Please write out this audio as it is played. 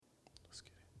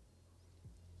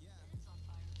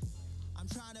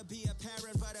be a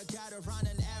parent, but I gotta run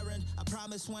an errand. I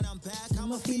promise when I'm back,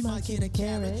 I'ma feed my kid a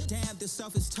carrot. Damn, this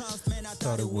stuff is tough, man. I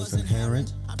thought it was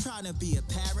inherent. I'm trying to be a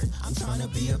parent. I'm trying to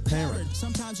be a parent.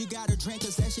 Sometimes you gotta drink,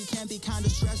 cause that shit can be kinda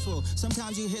stressful.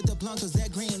 Sometimes you hit the blunt, cause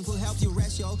that green will help you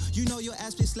rest, yo. You know your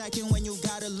ass be slacking when you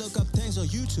gotta look up things on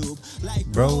YouTube. Like,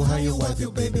 bro, how you wipe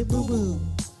your baby boo-boo?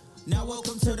 Now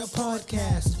welcome to the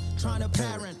podcast. Trying to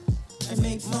parent and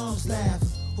make moms laugh.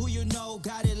 Who you know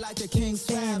got it like the King's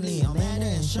family. Amanda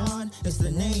and Sean, it's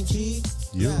the name G.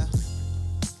 Yeah.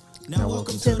 Now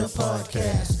welcome to the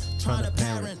podcast. Trying to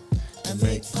parent and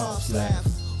make pops laugh.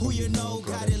 Who you know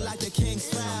got it like the King's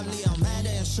family. Amanda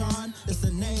and Sean, it's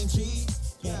the name G.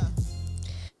 Yeah.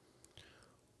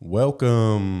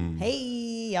 Welcome.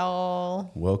 Hey,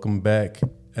 y'all. Welcome back.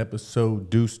 Episode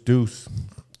Deuce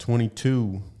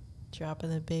 22. Dropping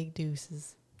the big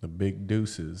deuces. The big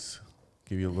deuces.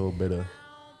 Give you a little bit of...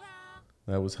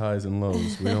 That was highs and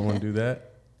lows. We don't want to do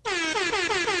that.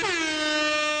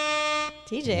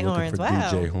 DJ horns, wow.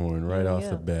 DJ horn right off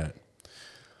the bat.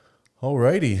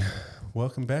 Alrighty.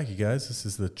 Welcome back, you guys. This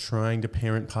is the Trying to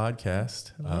Parent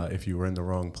podcast. If you were in the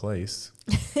wrong place.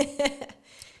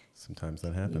 Sometimes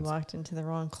that happens. You walked into the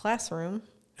wrong classroom.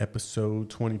 Episode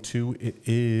 22. It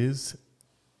is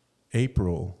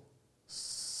April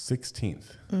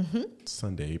 16th.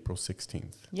 Sunday, April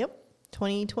 16th. Yep.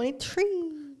 2023.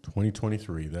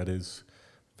 2023. That is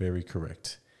very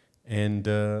correct. And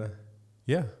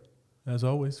yeah, as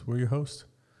always, we're your hosts,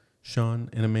 Sean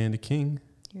and Amanda King.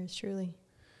 Yours truly.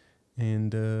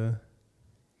 And Come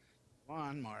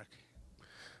on, Mark.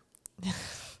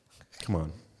 Come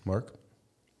on, Mark.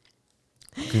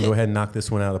 You can go ahead and knock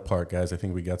this one out of the park, guys. I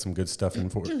think we got some good stuff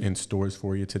in stores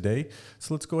for you today.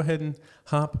 So let's go ahead and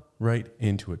hop right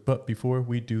into it. But before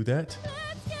we do that,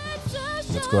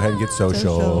 let's go ahead and get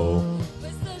social.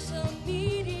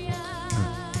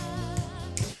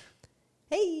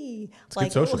 Hey. Let's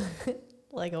get social.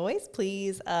 Like always,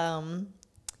 please, if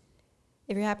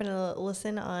you happen to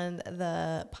listen on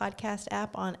the podcast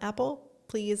app on Apple,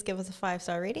 please give us a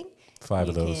 5-star rating. 5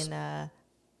 of those.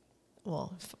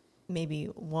 Maybe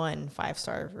one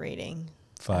 5-star rating.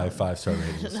 5 5-star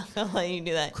ratings. I'll let you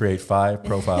do that. Create 5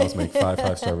 profiles, make 5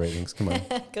 5-star ratings. Come on.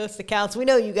 Ghost accounts. We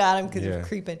know you got them because you're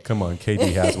creeping. Come on.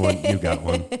 KD has one. You got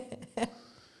one.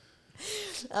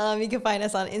 You can find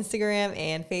us on Instagram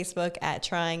and Facebook at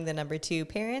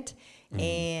trying2parent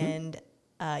and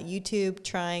YouTube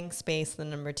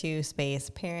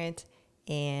trying_2parent.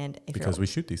 And because we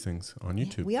shoot these things on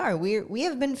YouTube. We are. We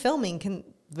have been filming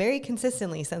very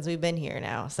consistently since we've been here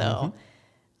now. So,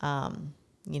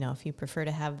 if you prefer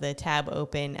to have the tab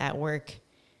open at work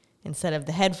instead of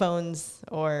the headphones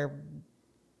or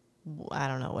I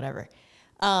don't know, whatever.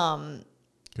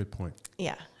 Good point.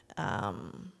 Yeah.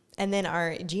 And then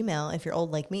our Gmail, if you're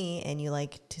old like me and you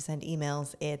like to send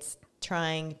emails, it's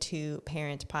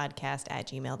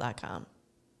trying2parentpodcast@gmail.com.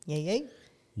 Yay, yay.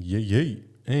 Yay, yay.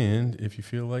 And if you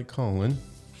feel like calling,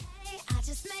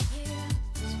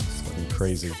 something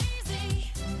crazy.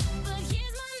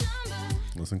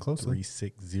 Listen closely.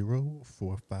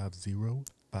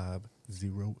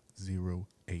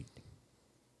 360-450-5008.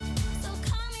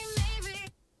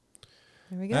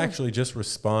 There we go. Actually, just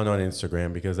respond on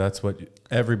Instagram because that's what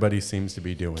everybody seems to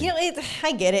be doing.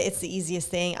 I get it. It's the easiest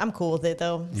thing. I'm cool with it,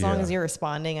 though. As long as you're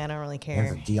responding, I don't really care.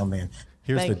 Here's the deal, man.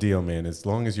 Here's the deal, man. As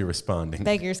long as you're responding.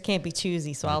 Beggars can't be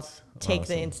choosy, so I'll take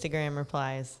awesome. the Instagram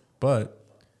replies. But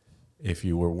if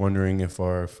you were wondering if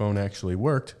our phone actually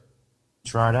worked,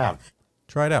 Try it out.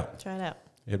 try it out. Try it out.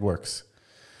 It works.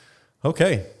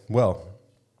 Okay, well,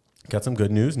 got some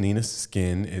good news. Nina's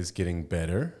skin is getting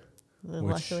better,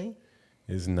 Luckily.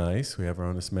 is nice. We have her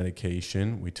on this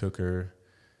medication. We took her.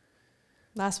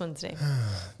 Last Wednesday.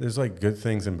 There's like good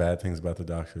things and bad things about the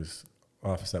doctor's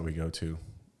office that we go to.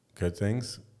 Good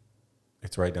things,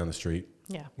 it's right down the street.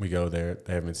 Yeah. We go there.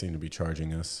 They haven't seemed to be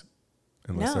charging us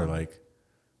unless they're like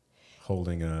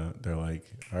holding they're like,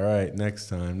 all right, next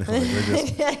time. Like, we're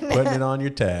just putting it on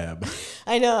your tab.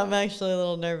 I know. I'm actually a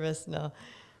little nervous. No.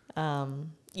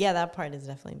 Yeah, that part has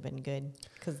definitely been good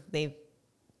because they've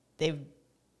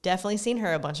definitely seen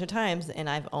her a bunch of times, and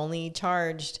I've only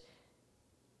charged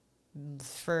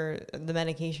for the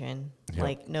medication. Yep.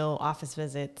 Like no office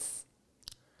visits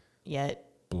yet.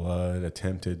 Blood,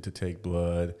 attempted to take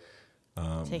blood.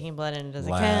 Taking blood and it doesn't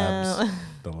labs, count.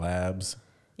 The labs.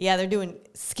 Yeah, they're doing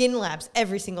skin labs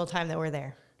every single time that we're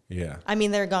there. Yeah. I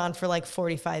mean, they're gone for like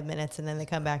 45 minutes, and then they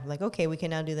come back like, okay, we can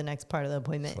now do the next part of the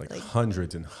appointment. It's like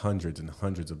hundreds and hundreds and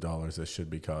hundreds of dollars that should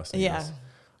be costing us.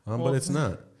 Well, but it's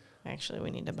not. Actually,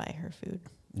 we need to buy her food.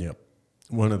 Yep.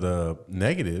 One of the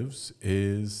negatives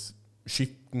is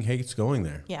she hates going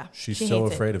there. Yeah, she's she so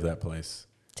hates afraid of that place.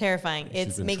 Terrifying.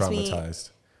 She's been makes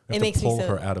traumatized. It Have makes to me pull so.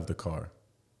 her out of the car.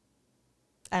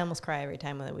 I almost cry every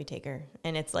time that we take her,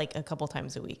 and it's like a couple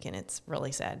times a week, and it's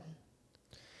really sad.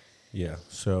 Yeah.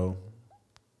 So.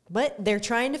 But they're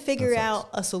trying to figure That out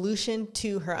a solution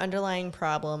to her underlying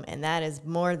problem, and that is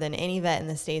more than any vet in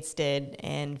the States did.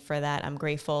 And for that, I'm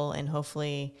grateful, and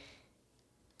hopefully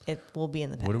it will be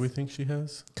in the past. What do we think she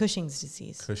has? Cushing's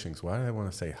disease. Cushing's. Why did I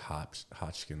want to say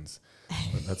Hodgkin's?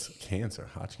 That's cancer.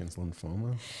 Hodgkin's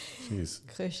lymphoma. Jeez.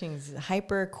 Cushing's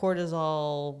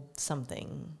hypercortisol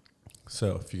something.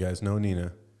 So if you guys know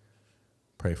Nina,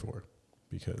 pray for her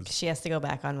because She has to go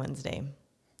back on Wednesday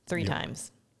 3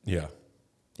 times. Yeah.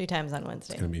 3 times on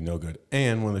Wednesday. It's going to be no good.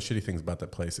 And one of the shitty things about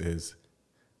that place is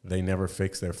they never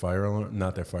fix their fire alarm.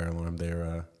 Not their fire alarm.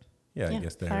 Their, I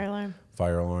guess their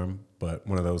fire alarm. But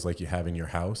one of those like you have in your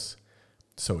house.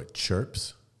 So it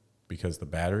chirps because the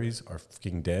batteries are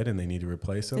fucking dead and they need to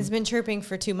replace them. It's been chirping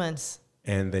for 2 months.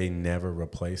 And they never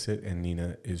replace it. And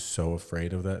Nina is so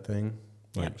afraid of that thing.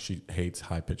 Like she hates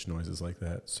high-pitched noises like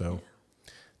that. So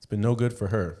it's been no good for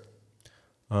her.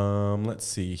 Let's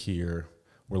see here.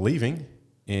 We're leaving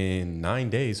in 9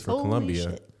 days for Holy Colombia.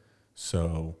 shit.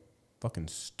 So fucking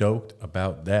stoked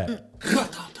about that.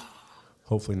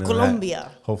 Hopefully none Colombia. of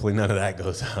that. Hopefully none of that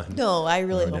goes on. No, I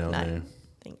really Go hope down not. there.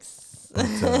 Thanks. But,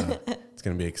 it's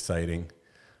going to be exciting.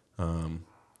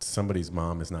 Somebody's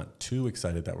mom is not too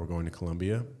excited that we're going to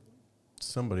Colombia.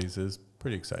 Somebody's is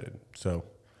pretty excited. So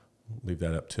leave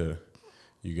that up to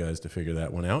you guys to figure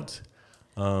that one out.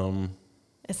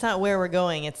 It's not where we're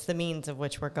going. It's the means of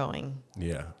which we're going.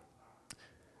 Yeah.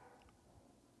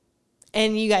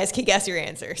 And you guys can guess your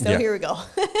answer. So here we go.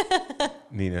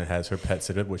 Nina has her pet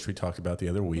sitter, which we talked about the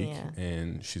other week. Yeah.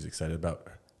 And she's excited about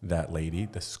that lady,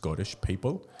 the Scottish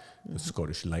people, the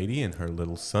Scottish lady and her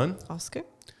little son. Oscar?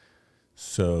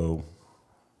 So,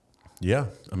 yeah,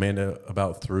 Amanda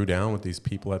about threw down with these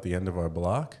people at the end of our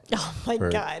block. Oh, my for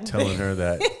God. telling her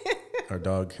that our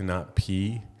dog cannot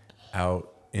pee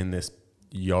out in this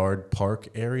yard park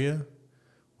area,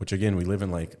 which, again, we live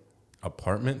in, like,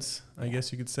 apartments, I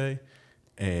guess you could say.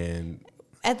 And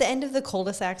at the end of the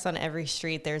cul-de-sacs on every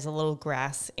street, there's a little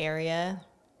grass area.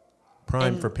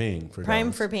 Prime for peeing.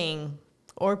 Prime for peeing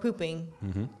or pooping.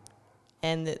 Mm-hmm.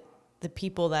 And the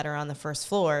people that are on the first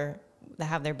floor that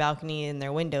have their balcony and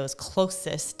their windows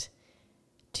closest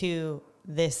to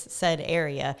this said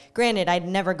area. Granted, I'd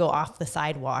never go off the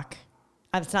sidewalk.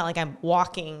 It's not like I'm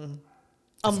walking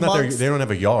amongst. They don't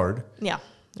have a yard. Yeah.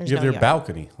 You have their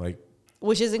balcony.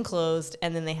 Which is enclosed,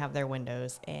 and then they have their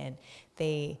windows, and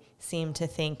they seem to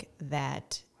think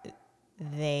that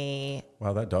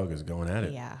Wow, that dog is going at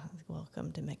it. Yeah,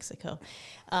 welcome to Mexico.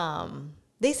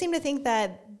 They seem to think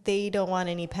that they don't want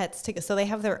any pets to go. So they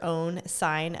have their own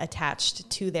sign attached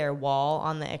to their wall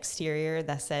on the exterior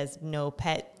that says no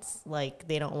pets, like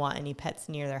they don't want any pets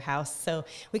near their house. So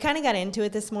we kind of got into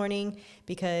it this morning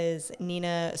because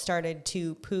Nina started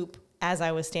to poop as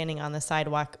I was standing on the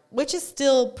sidewalk, which is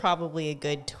still probably a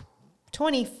good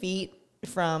 20 feet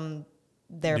from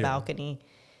their balcony.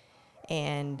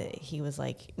 And he was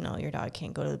like, no, your dog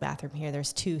can't go to the bathroom here.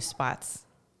 There's 2 spots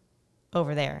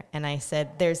over there. And I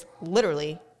said, there's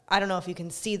literally, I don't know if you can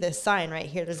see this sign right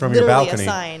here. There's from literally your balcony, a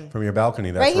sign. From your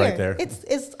balcony, that's right there.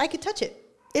 It's I could touch it.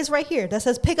 It's right here. That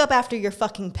says pick up after your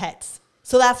fucking pets.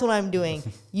 So that's what I'm doing.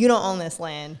 You don't own this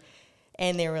land.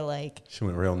 And they were like... She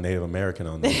went real Native American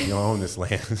on this. You don't own this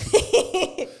land.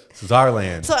 This is our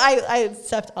land. So I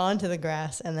stepped onto the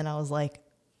grass, and then I was like,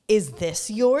 is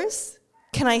this yours?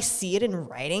 Can I see it in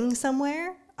writing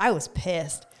somewhere? I was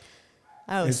pissed.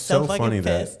 I was so fucking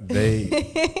pissed.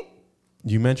 That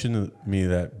you mentioned to me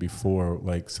that before,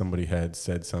 like somebody had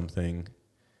said something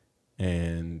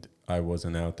and I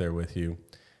wasn't out there with you.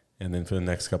 And then for the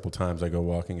next couple times I go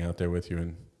walking out there with you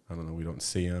and I don't know, we don't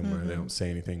see them or they don't say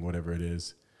anything, whatever it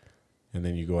is. And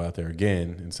then you go out there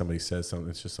again and somebody says something.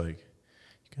 It's just like,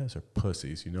 you guys are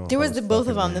pussies, you know. There was both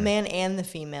of them, the man and the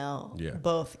female, yeah,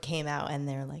 both came out and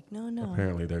they're like, no.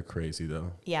 Apparently they're crazy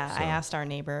though. Yeah, so. I asked our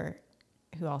neighbor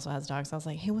who also has dogs. I was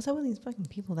like, hey, what's up with these fucking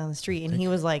people down the street? And he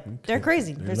was like, they're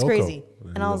crazy. They're crazy.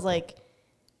 And I was like,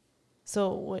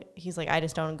 so what? He's like, I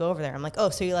just don't go over there. I'm like, oh,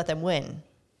 so you let them win.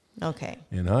 Okay.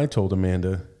 And I told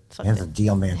Amanda, here's the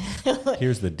deal, man.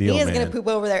 Here's the deal, man. He is going to poop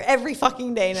over there every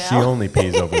fucking day now. She only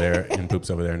pees over there and poops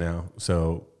over there now.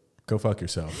 So go fuck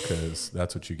yourself because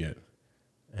that's what you get.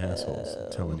 Assholes,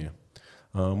 I'm telling you.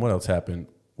 What else happened?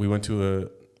 We went to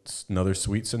another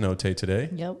sweet cenote today.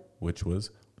 Yep. Which was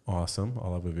awesome.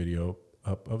 I'll have a video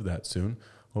up of that soon.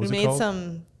 What was we it made called?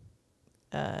 some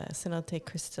cenote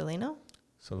cristalino.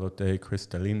 Cenote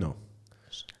cristalino.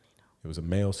 It was a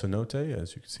male cenote.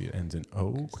 As you can see, it ends in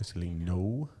O.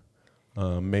 Cristalino.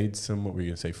 Made some, what were you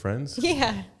going to say, friends?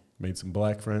 Yeah. Made some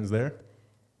black friends there.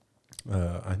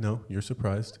 I know, you're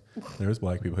surprised. There was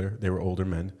black people here. They were older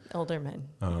men. Older men.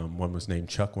 One was named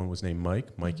Chuck, one was named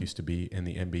Mike. Mike used to be in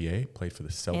the NBA, played for the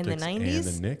Celtics In the 90s? and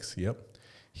the Knicks. Yep.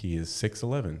 He is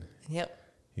 6'11". Yep.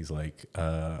 He's like,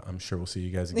 I'm sure we'll see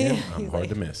you guys again. Yeah, I'm he's hard like-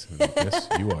 to miss. I'm like, yes,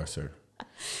 you are, sir.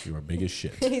 You are big as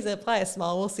shit. He's probably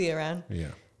small. We'll see you around. Yeah.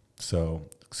 So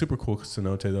super cool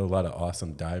cenote though. A lot of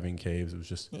awesome diving caves. It was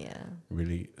just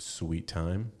really sweet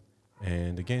time.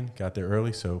 And again, got there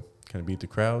early, so kind of beat the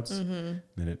crowds. Then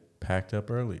it packed up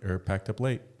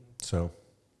late. So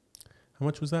how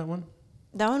much was that one?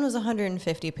 That one was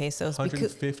 150 pesos.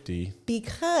 150.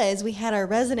 Because we had our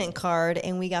resident card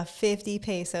and we got 50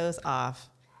 pesos off.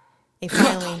 It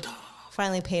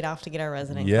finally paid off to get our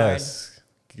resident card. Yes.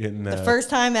 Getting The first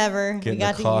time ever. Getting we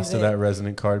got the to cost use of it. that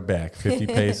resident card back. 50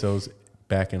 pesos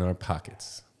back in our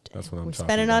pockets. That's what I'm We're talking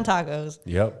spending about. on tacos.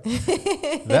 Yep.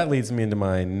 That leads me into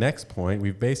my next point.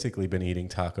 We've basically been eating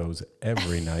tacos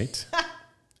every night.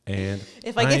 And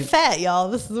If I get fat, y'all,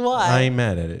 this is why. I ain't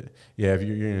mad at it. Yeah, if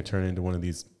you're going to turn into one of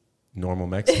these normal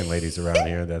Mexican ladies around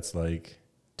here that's like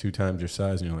 2 times your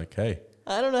size, and you're like, hey,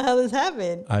 I don't know how this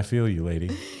happened. I feel you,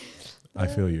 lady. I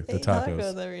feel you. The Eat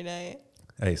tacos. every night.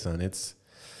 Hey, son,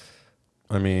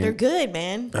 I mean, They're good,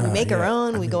 man. We make our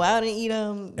own. We go out and eat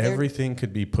them. Everything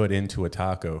could be put into a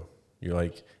taco. You're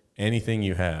like, anything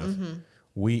you have. Mm-hmm.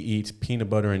 We eat peanut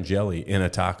butter and jelly in a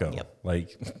taco. Yep.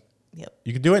 Like, Yep.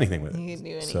 you could do anything with it. You can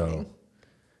do anything. So,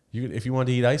 if you want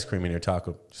to eat ice cream in your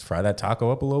taco, just fry that taco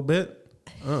up a little bit.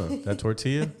 That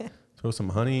tortilla, throw some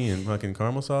honey and fucking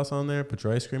caramel sauce on there. Put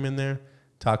your ice cream in there.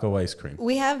 Taco ice cream.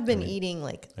 We have been eating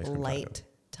like ice cream light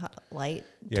tortillas.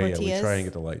 Yeah, we try and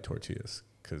get the light tortillas.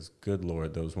 Because, good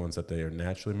Lord, those ones that they are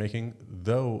naturally making,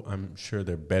 though I'm sure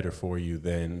they're better for you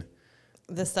than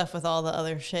the stuff with all the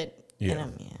other shit. Yeah.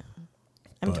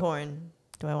 I'm But- torn.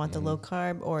 Do I want the low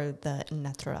carb or the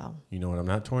natural? You know what I'm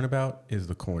not torn about is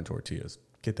the corn tortillas.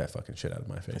 Get that fucking shit out of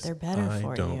my face. they're better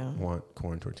for I don't you. want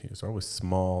corn tortillas. They're always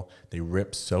small. They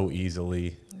rip so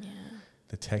easily. Yeah.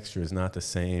 The texture is not the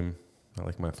same. I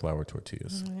like my flour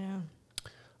tortillas. Yeah.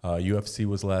 UFC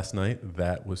was last night.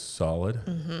 That was solid.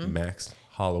 Max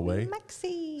Holloway.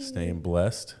 Maxi. Staying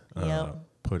blessed. Yep.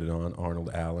 Put it on.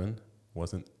 Arnold Allen.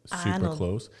 Wasn't super Arnold.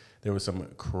 close. There was some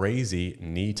crazy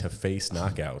knee to face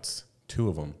knockouts. 2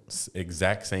 of them.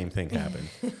 Exact same thing happened.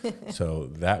 So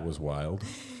that was wild.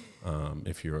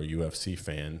 If you're a UFC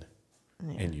fan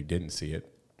and you didn't see it,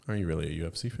 are you really a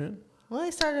UFC fan? Well,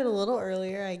 they started a little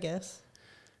earlier, I guess.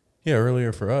 Yeah,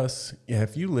 earlier for us. Yeah,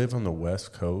 if you live on the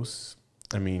West Coast,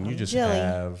 I mean, you just Jelly.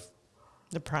 have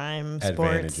The prime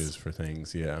advantages sports. for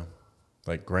things, yeah.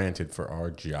 Like, granted, for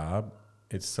our job,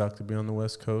 it sucked to be on the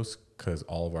West Coast because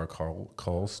all of our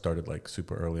calls started, like,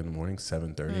 super early in the morning,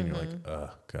 7:30, and you're like, oh,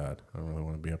 God, I don't really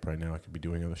want to be up right now. I could be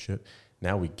doing other shit.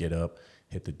 Now we get up,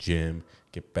 hit the gym,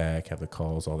 get back, have the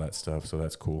calls, all that stuff, so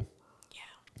that's cool.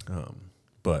 Yeah.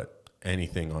 But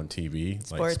anything on TV,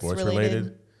 like Sports sports related,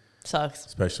 related. Sucks.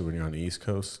 especially when you're on the East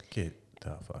Coast, get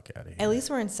the fuck out of here. At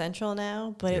least we're in Central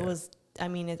now, but it Yeah. was, I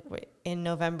mean, in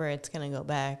November it's going to go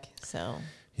back. So,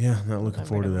 Yeah, not looking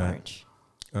forward to that. March.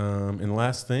 And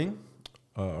last thing,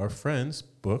 our friends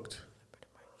booked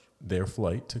their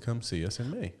flight to come see us in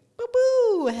May. Boo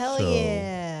boo! Hell So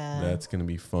yeah. That's going to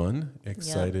be fun.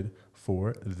 Excited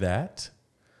for that.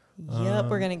 Yep,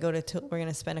 we're gonna go to we're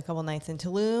gonna spend a couple nights in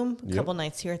Tulum, a Yep. couple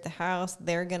nights here at the house.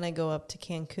 They're gonna go up to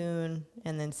Cancun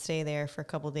and then stay there for a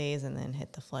couple days and then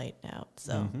hit the flight out.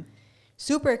 So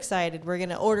super excited. We're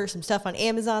gonna order some stuff on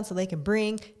Amazon so they can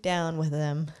bring down with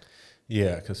them.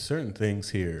 Yeah, because certain things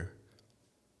here,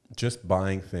 just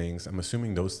buying things, I'm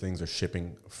assuming those things are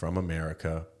shipping from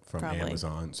America, from Probably.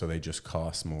 Amazon, so they just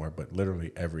cost more. But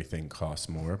literally everything costs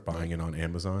more buying it on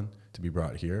Amazon to be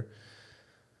brought here.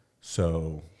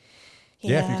 So,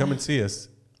 yeah, if you come and see us,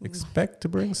 expect to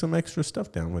bring some extra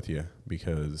stuff down with you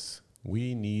because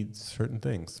we need certain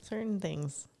things. Certain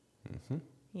things.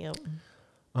 Yep.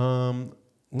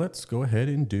 Let's go ahead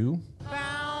and do.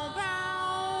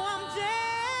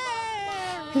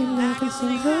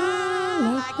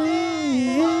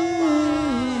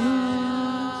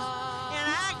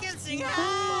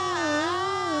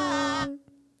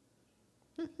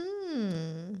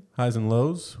 Highs and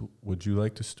lows. Would you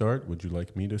like to start? Would you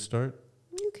like me to start?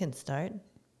 You can start.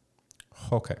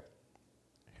 Okay.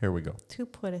 Here we go. Tú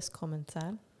puedes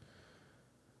comenzar.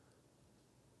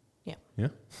 Yeah. Yeah.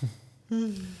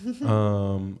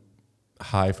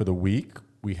 High for the week.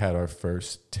 We had our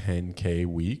first 10K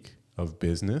week of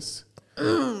business.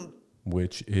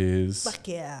 which is, Fuck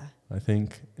yeah. I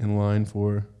think, in line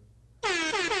for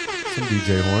some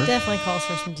DJ horn. Definitely calls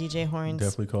for some DJ horns.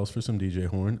 Definitely calls for some DJ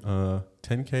horn.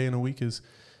 10K in a week is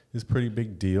pretty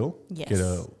big deal. Yes. Get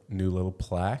a new little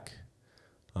plaque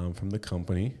from the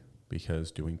company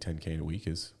because doing 10K in a week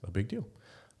is a big deal.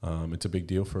 It's a big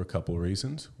deal for a couple of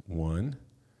reasons. One,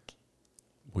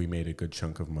 we made a good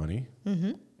chunk of money.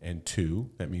 Mm-hmm. And two,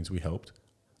 that means we helped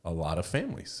a lot of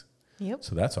families. Yep.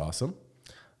 So that's awesome.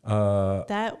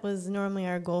 That was normally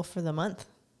our goal for the month.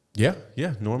 Yeah.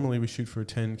 Normally we shoot for a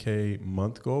 10K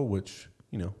month goal, which,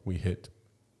 we hit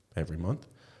every month.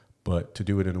 But to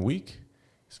do it in a week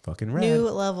is fucking rad. New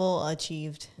level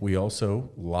achieved. We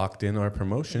also locked in our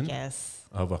promotion Yes.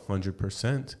 of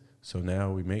 100%. So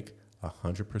now we make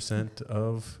 100%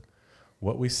 of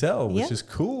what we sell, which is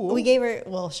cool. We gave her,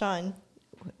 Sean,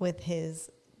 with his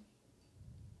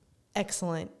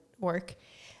excellent work,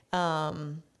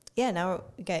 now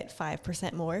we get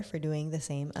 5% more for doing the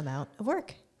same amount of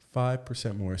work.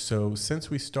 5% more. So since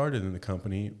we started in the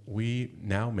company, we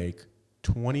now make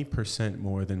 20%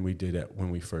 more than we did when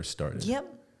we first started. Yep.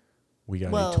 We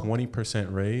got a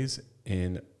 20% raise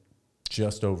in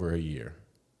just over a year.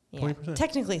 Yeah. 20%.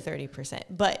 Technically 30%,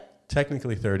 but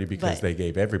technically 30 because they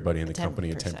gave everybody in the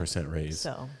company a 10%. 10% raise.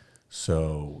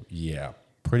 So yeah,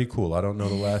 pretty cool. I don't know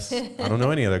I don't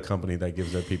know any other company that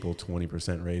gives their people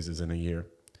 20% raises in a year.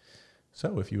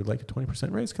 So if you would like a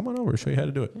 20% raise, come on over. I'll show you how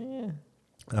to do it. Yeah.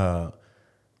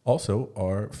 Also,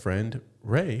 our friend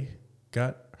Ray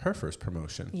got her first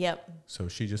promotion. Yep. So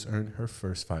she just earned her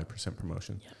first 5%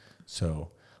 promotion. Yep.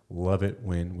 So love it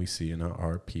when we see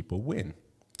our people win.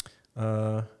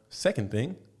 Second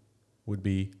thing would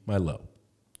be my low.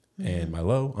 Mm-hmm. And my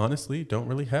low, honestly, don't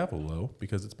really have a low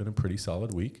because it's been a pretty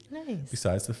solid week. Nice.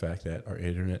 Besides the fact that our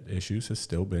internet issues has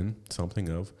still been something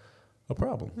of a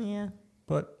problem. Yeah.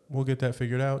 But we'll get that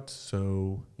figured out.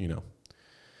 So,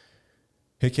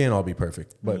 it can't all be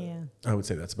perfect. But I would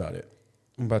say that's about it.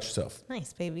 What about yourself?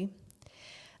 Nice, baby.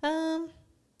 I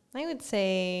would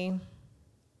say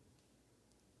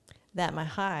that my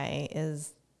high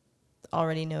is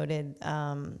already noted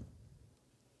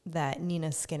that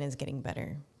Nina's skin is getting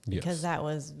better. Because that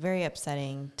was very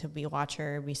upsetting to watch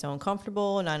her be so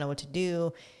uncomfortable and not know what to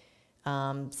do.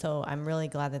 So I'm really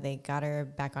glad that they got her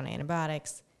back on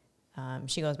antibiotics.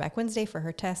 She goes back Wednesday for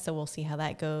her test, so we'll see how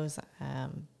that goes.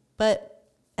 But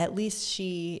at least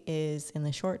she is, in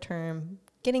the short term,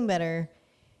 getting better,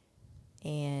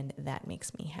 and that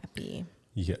makes me happy.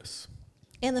 Yes.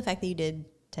 And the fact that you did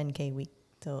 10K a week,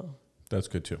 so that's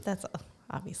good too. That's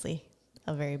obviously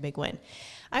a very big win.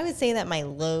 I would say that my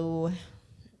low...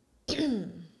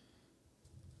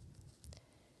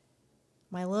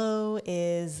 my low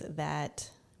is that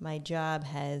my job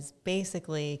has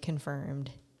basically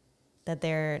confirmed that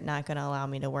they're not going to allow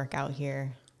me to work out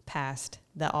here past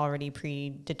the already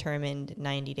predetermined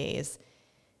 90 days.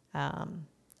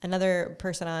 Another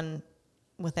person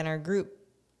within our group,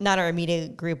 not our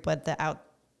immediate group, but the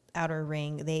outer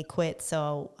ring, they quit.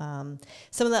 So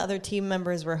some of the other team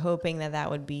members were hoping that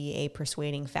would be a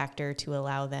persuading factor to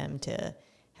allow them to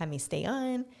have me stay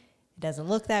on. It doesn't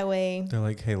look that way. They're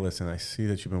like, hey, listen, I see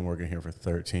that you've been working here for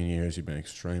 13 years. You've been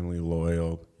extremely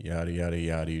loyal, yada, yada,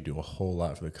 yada. You do a whole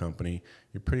lot for the company.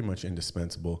 You're pretty much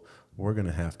indispensable. We're going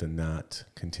to have to not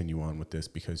continue on with this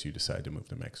because you decided to move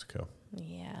to Mexico.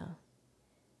 Yeah.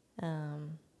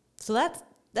 So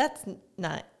that's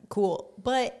not cool.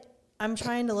 But I'm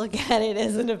trying to look at it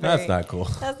as that's not cool.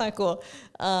 That's not cool.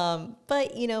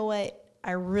 But you know what?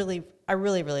 I really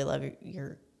love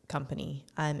your company.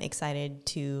 I'm excited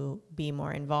to be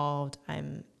more involved.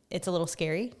 It's a little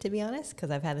scary, to be honest,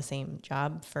 because I've had the same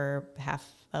job for half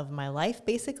of my life,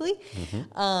 basically.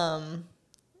 Mm-hmm.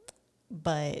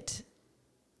 But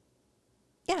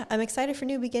yeah, I'm excited for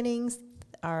new beginnings.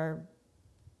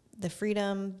 The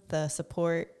freedom, the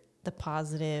support, the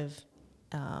positive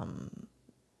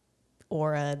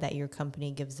aura that your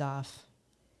company gives off.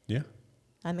 Yeah.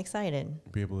 I'm excited.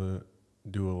 Be able to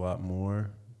do a lot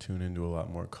more, tune into a lot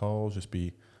more calls, just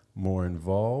be more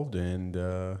involved. And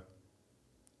I'm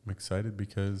excited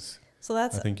because I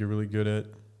think you're really good at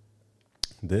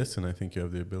this. And I think you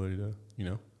have the ability to,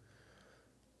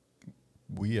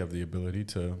 we have the ability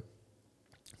to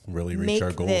really reach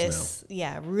our goals now.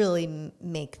 Yeah, really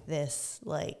make this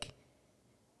like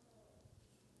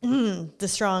the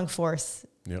strong force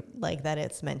like that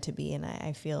it's meant to be. And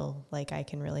I feel like I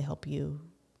can really help you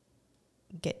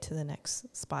get to the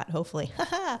next spot, hopefully.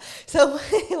 So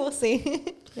we'll see.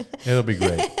 It'll be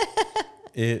great.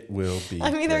 It will be.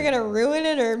 I'm either going to ruin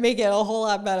it or make it a whole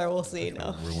lot better. We'll see.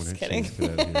 No, ruin just it. kidding.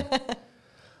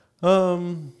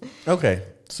 Okay.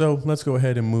 So let's go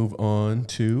ahead and move on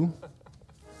to...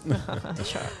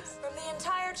 Charles. From the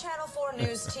entire Channel 4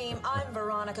 News team, I'm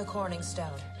Veronica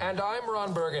Corningstone. And I'm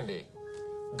Ron Burgundy.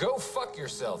 Go fuck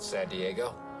yourself, San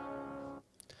Diego.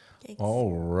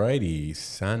 Alrighty,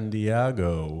 San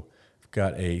Diego. I've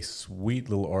got a sweet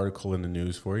little article in the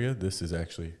news for you. This is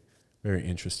actually very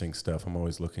interesting stuff. I'm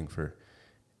always looking for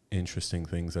interesting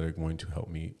things that are going to help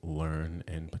me learn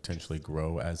and potentially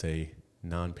grow as a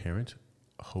non-parent,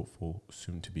 hopeful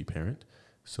soon-to-be parent.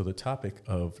 So the topic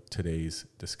of today's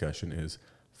discussion is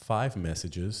 5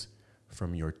 messages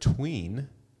from your tween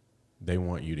they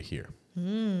want you to hear.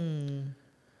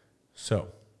 So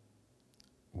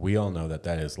we all know that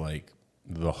is like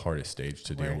the hardest stage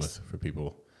to deal with for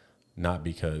people, not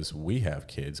because we have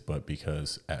kids, but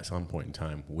because at some point in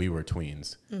time we were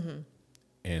tweens.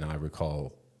 And I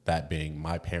recall that being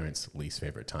my parents' least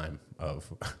favorite time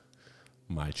of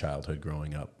my childhood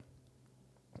growing up,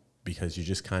 because you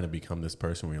just kind of become this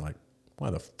person where you're like, why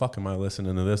the fuck am I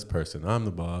listening to this person? I'm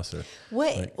the boss. Or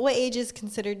What age is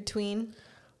considered tween?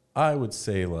 I would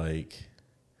say like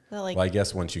Well, I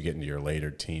guess once you get into your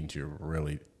later teens, you're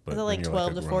really... But is it like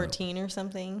 12 to 14 up, or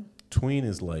something? Tween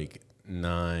is like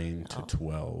 9 to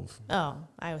 12. Oh,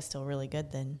 I was still really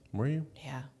good then. Were you?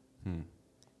 Yeah.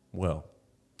 Well.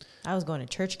 I was going to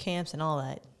church camps and all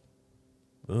that.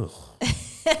 Ugh.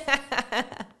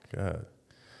 God.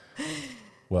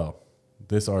 Well,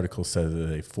 this article says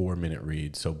it's a 4-minute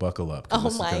read, so buckle up, because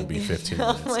this is going to be 15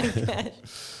 minutes. Oh my God.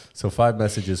 So 5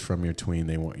 messages from your tween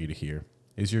they want you to hear.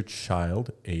 Is your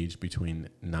child aged between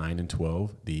 9 and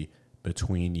 12 the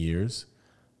between years?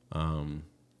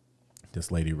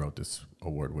 This lady wrote this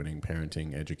award-winning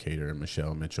parenting educator,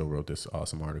 Michelle Mitchell, wrote this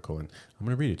awesome article, and I'm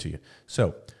going to read it to you.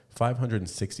 So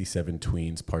 567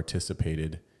 tweens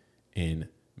participated in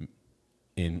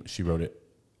she wrote it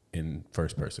in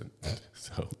first person.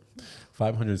 So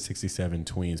 567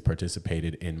 tweens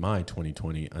participated in my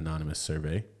 2020 anonymous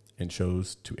survey and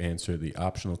chose to answer the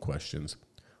optional questions.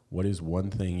 What is one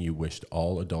thing you wished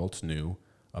all adults knew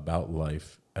about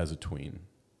life as a tween?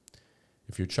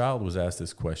 If your child was asked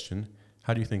this question,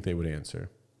 how do you think they would answer?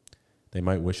 They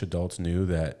might wish adults knew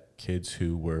that kids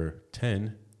who were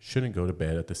 10 shouldn't go to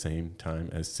bed at the same time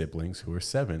as siblings who are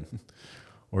 7,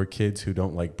 or kids who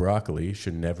don't like broccoli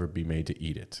should never be made to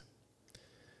eat it.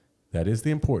 That is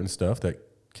the important stuff that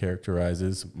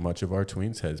characterizes much of our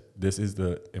tweens' heads. This is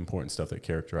the important stuff that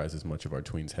characterizes much of our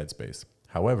tweens' headspace.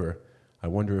 However, I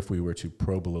wonder if we were to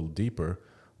probe a little deeper,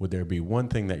 would there be one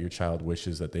thing that your child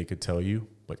wishes that they could tell you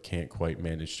but can't quite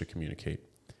manage to communicate?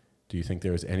 Do you think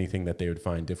there is anything that they would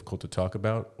find difficult to talk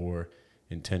about or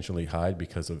intentionally hide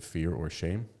because of fear or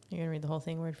shame? You're going to read the whole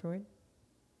thing word for word?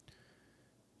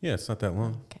 Yeah, it's not that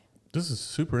long. Okay. This is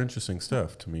super interesting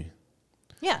stuff to me.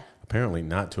 Yeah. Apparently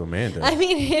not to Amanda. I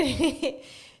mean,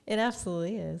 it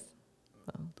absolutely is.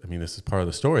 I mean, this is part of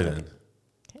the story then.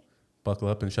 Okay. Buckle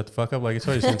up and shut the fuck up. Like I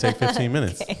told you, it's going to take 15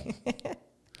 minutes.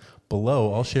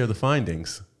 Below, I'll share the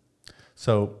findings.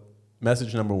 So,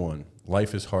 message number 1,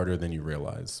 life is harder than you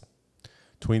realize.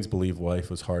 Tweens believe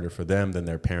life was harder for them than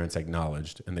their parents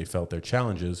acknowledged, and they felt their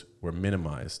challenges were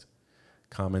minimized.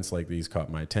 Comments like these caught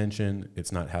my attention.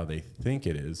 It's not how they think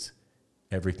it is.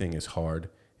 Everything is hard,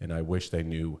 and I wish they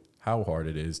knew how hard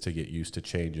it is to get used to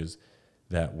changes,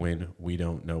 that when we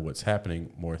don't know what's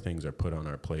happening, more things are put on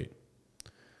our plate.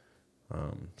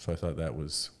 So I thought that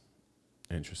was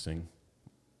interesting.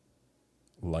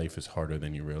 Life is harder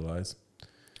than you realize.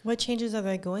 What changes are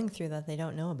they going through that they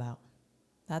don't know about?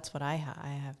 That's what I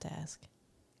have to ask.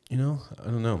 You know, I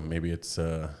don't know. Maybe it's...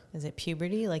 Is it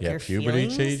puberty? Like yeah, your puberty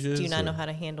feelings? changes, Do you not or- know how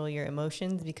to handle your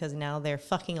emotions because now they're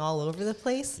fucking all over the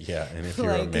place? Yeah, and if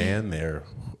you're a Like- man,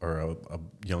 or a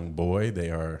young boy, they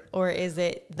are... Or is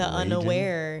it the Raging?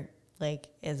 unaware, like,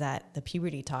 is that the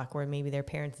puberty talk where maybe their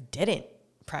parents didn't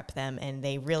prep them and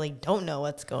they really don't know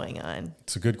what's going on?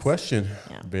 It's a good question.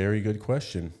 Yeah. Very good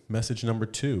question. Message number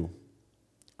 2,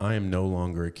 I am no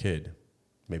longer a kid.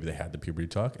 Maybe they had the puberty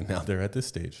talk, and now they're at this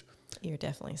stage. You're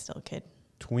definitely still a kid.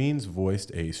 Tweens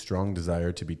voiced a strong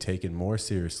desire to be taken more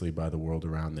seriously by the world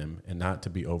around them and not to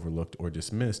be overlooked or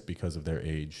dismissed because of their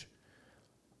age.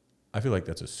 I feel like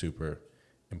that's a super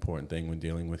important thing when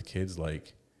dealing with kids.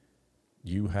 Like,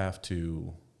 you have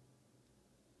to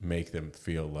make them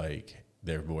feel like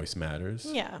their voice matters.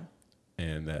 Yeah.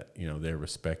 And that, you know, they're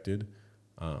respected.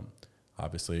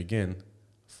 Obviously, again,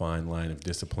 fine line of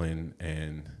discipline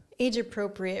and... Age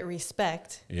appropriate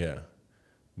respect. Yeah.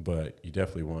 But you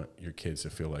definitely want your kids to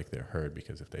feel like they're heard,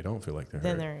 because if they don't feel like they're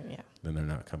Then heard, then they're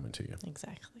not coming to you.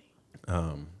 Exactly.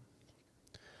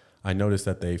 I noticed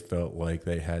that they felt like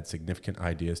they had significant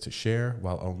ideas to share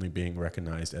while only being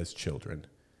recognized as children.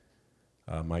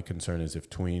 My concern is if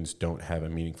tweens don't have a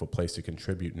meaningful place to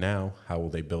contribute now, how will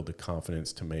they build the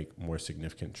confidence to make more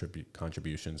significant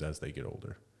contributions as they get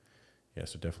older? Yeah,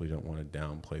 so definitely don't want to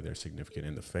downplay their significance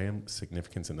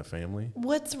in the family.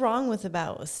 What's wrong with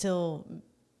about still,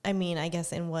 I mean, I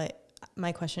guess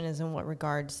my question is in what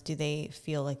regards do they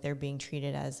feel like they're being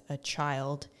treated as a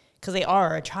child? Because they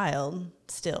are a child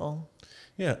still.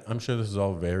 Yeah, I'm sure this is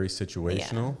all very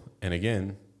situational. Yeah. And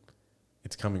again,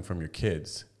 it's coming from your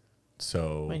kids.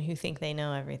 So When who think they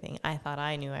know everything. I thought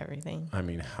I knew everything. I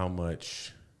mean, how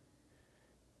much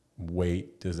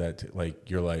weight does that like?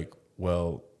 You're like,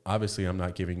 well, obviously, I'm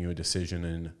not giving you a decision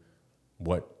in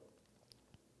what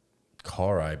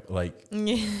car I like.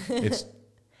 It's,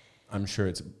 I'm sure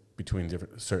it's between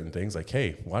different certain things. Like,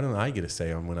 hey, why don't I get a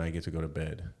say on when I get to go to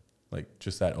bed? Like,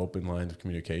 just that open line of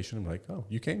communication. I'm like, oh,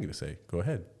 you can get a say. Go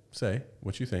ahead, say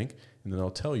what you think, and then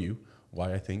I'll tell you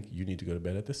why I think you need to go to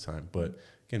bed at this time. But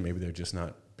again, maybe they're just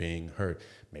not being heard.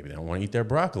 Maybe they don't want to eat their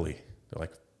broccoli. They're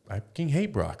like, I fucking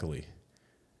hate broccoli.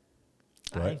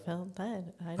 But I felt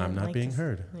bad. I'm not being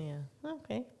heard. Yeah.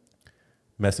 Okay.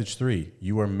 Message 3,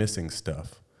 you are missing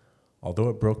stuff. Although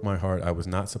it broke my heart, I was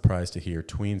not surprised to hear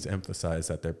tweens emphasize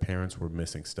that their parents were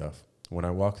missing stuff. When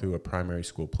I walk through a primary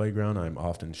school playground, I am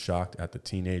often shocked at the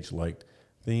teenage-liked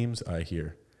themes I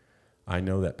hear. I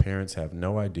know that parents have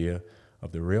no idea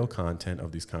of the real content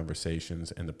of these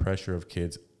conversations and the pressure of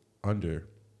kids under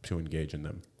to engage in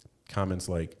them. Comments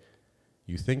like,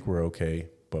 you think we're okay,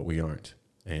 but we aren't.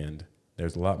 And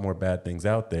there's a lot more bad things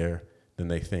out there than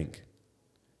they think.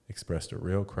 Expressed a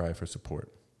real cry for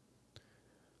support.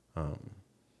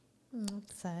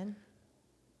 That's sad.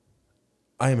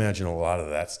 I imagine a lot of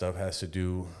that stuff has to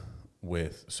do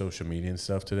with social media and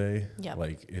stuff today. Yep.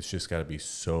 Like, it's just got to be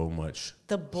so much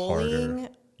The bullying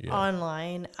harder. Yeah.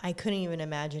 online, I couldn't even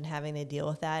imagine having to deal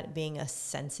with that, being a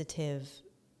sensitive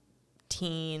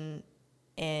teen,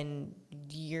 and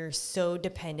you're so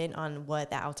dependent on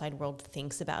what the outside world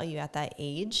thinks about you at that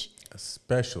age.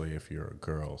 Especially if you're a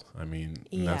girl. I mean,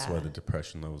 and that's why Yeah. the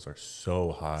depression levels are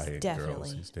so high in girls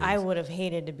Definitely. these days. I would have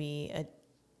hated to be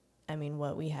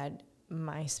what we had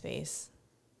MySpace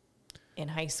in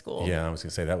high school. Yeah, I was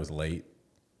gonna say that was late.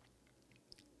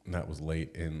 That was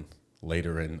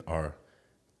later in our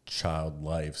child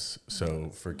lives. So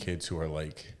for kids who are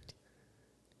like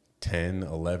 10,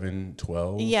 11,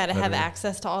 12. Yeah, to that have are-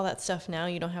 access to all that stuff now,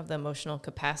 you don't have the emotional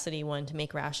capacity, to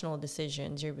make rational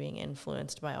decisions. You're being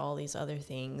influenced by all these other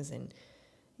things. And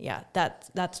yeah,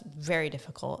 that's very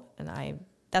difficult. And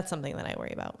that's something that I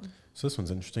worry about. So this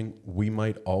one's interesting. We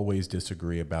might always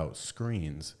disagree about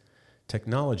screens.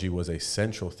 Technology was a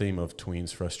central theme of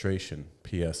tweens' frustration.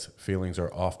 P.S. Feelings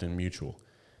are often mutual.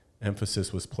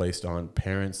 Emphasis was placed on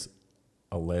parents'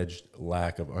 alleged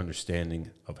lack of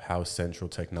understanding of how central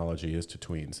technology is to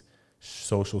tweens,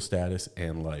 social status,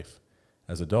 and life.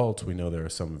 As adults, we know there are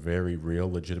some very real,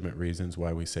 legitimate reasons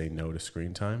why we say no to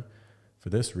screen time. For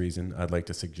this reason, I'd like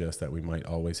to suggest that we might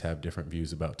always have different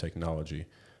views about technology.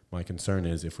 My concern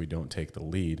is if we don't take the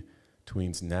lead,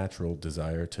 tweens' natural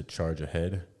desire to charge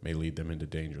ahead may lead them into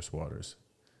dangerous waters.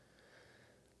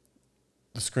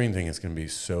 The screen thing is going to be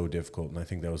so difficult, and I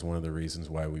think that was one of the reasons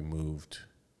why we moved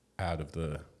out of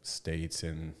the States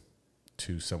and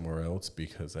to somewhere else,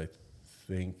 because I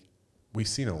think we've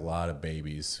seen a lot of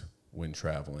babies when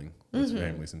traveling with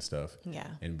families and stuff. Yeah.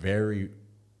 And very,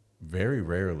 very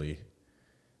rarely,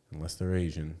 unless they're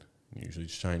Asian, usually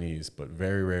it's Chinese, but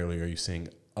very rarely are you seeing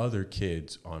other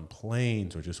kids on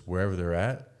planes or just wherever they're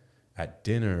at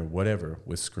dinner, whatever,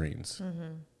 with screens.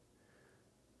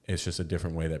 It's just a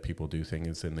different way that people do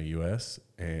things in the U.S.,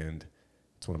 and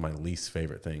it's one of my least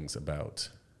favorite things about,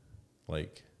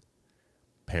 like,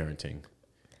 parenting.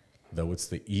 Though it's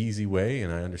the easy way,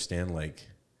 and I understand, like,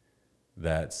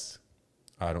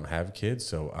 I don't have kids,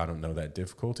 so I don't know that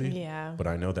difficulty. Yeah. But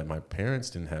I know that my parents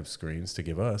didn't have screens to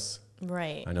give us.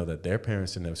 Right. I know that their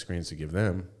parents didn't have screens to give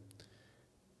them.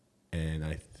 And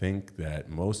I think that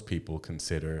most people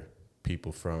consider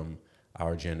people from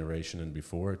our generation and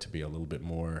before to be a little bit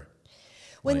more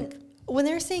When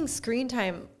they're saying screen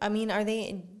time, I mean, are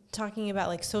they talking about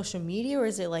like social media, or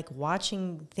is it like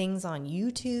watching things on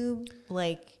YouTube?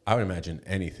 Like, I would imagine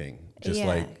anything, just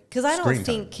like because I don't screen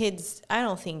think time. I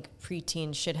don't think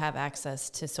preteens should have access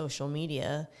to social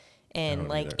media and don't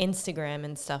like either. Instagram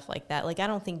and stuff like that. Like, I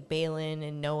don't think Balin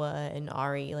and Noah and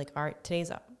Ari, like,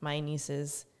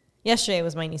 yesterday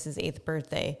was my niece's 8th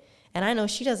birthday, and I know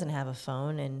she doesn't have a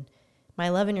phone, and my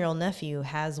 11-year-old nephew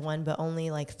has one, but only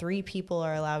like 3 people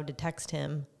are allowed to text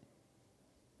him.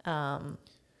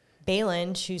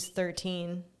 Balin, she's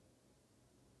 13.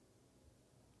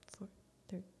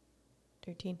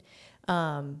 13.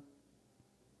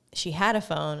 she had a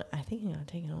phone. I think it got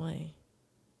taken away.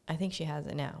 I think she has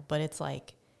it now, but it's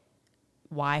like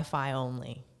Wi-Fi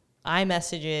only,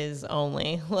 iMessages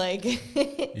only. Like,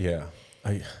 Yeah.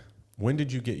 When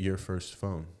did you get your first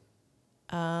phone?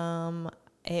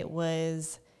 it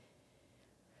was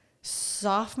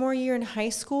sophomore year in high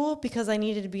school because I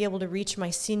needed to be able to reach my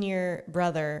senior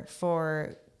brother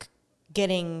for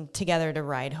getting together to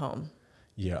ride home.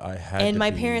 Yeah, I had. And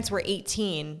my parents were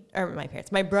 18, or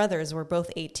my brothers were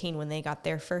both 18 when they got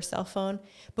their first cell phone.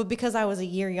 But because I was a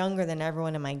year younger than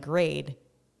everyone in my grade,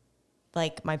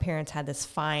 like my parents had this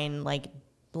fine, like,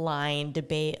 line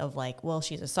debate of like, well,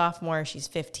 she's a sophomore, she's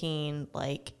 15,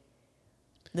 like,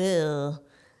 ugh.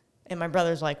 And my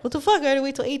brother's like, what the fuck? I had to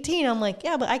wait till 18. I'm like,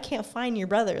 yeah, but I can't find your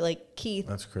brother, like Keith.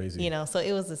 That's crazy. You know, so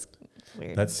it was this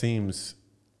weird. That seems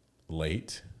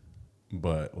late,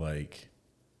 but like,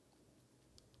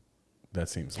 that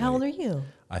seems How late. old are you?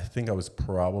 I think I was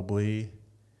probably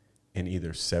in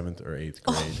either 7th or 8th grade.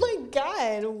 Oh my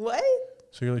God, what?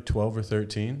 So you're like 12 or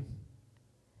 13?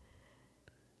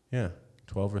 Yeah,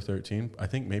 12 or 13. I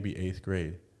think maybe 8th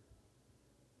grade.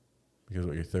 Because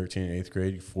what, you're 13 in 8th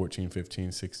grade, you're 14,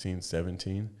 15, 16,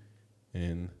 17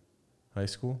 in high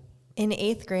school? In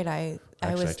 8th grade, I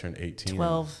was turned 18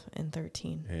 12 and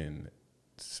 13. in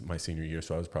my senior year,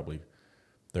 so I was probably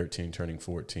 13 turning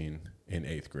 14 in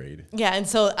 8th grade. Yeah, and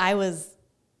so I was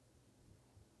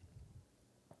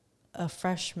a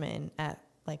freshman at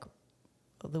like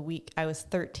the week. I was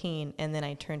 13, and then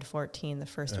I turned 14 the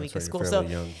first week of school. So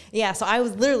young. yeah, so I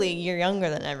was literally a year younger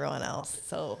than everyone else.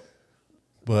 So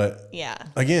But yeah,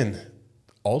 again,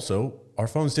 also, our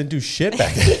phones didn't do shit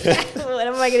back then. what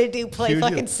am I gonna do? Play Huge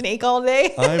fucking deal. Snake all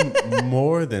day? I'm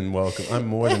more than welcome. I'm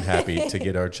more than happy to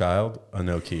get our child a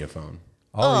Nokia phone.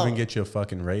 I'll even get you a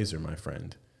fucking Razor, my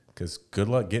friend. Because good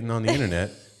luck getting on the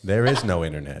internet. There is no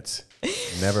internet.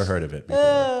 Never heard of it before.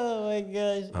 Oh my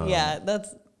gosh. Yeah,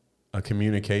 that's A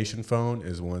communication phone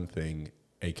is one thing.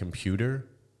 A computer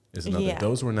is another. Yeah.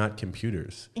 Those were not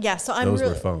computers. yeah. So Those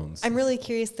were phones. I'm really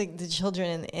curious the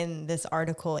children in this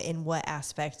article, in what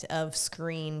aspect of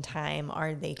screen time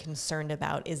are they concerned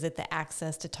about? Is it the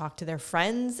access to talk to their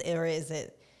friends, or is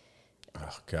it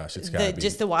Oh gosh, it's gotta be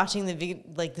just the watching the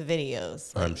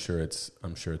videos? I'm sure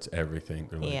it's everything.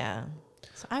 They're like, Yeah.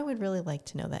 So I would really like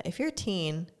to know that. If your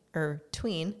teen or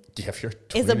tween yeah, if you're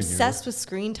is 20 obsessed with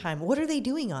screen time, what are they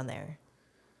doing on there?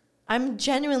 I'm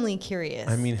genuinely curious.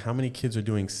 I mean, how many kids are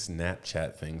doing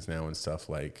Snapchat things now and stuff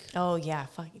like oh yeah,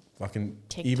 fucking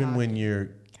TikTok. even when you're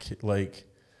like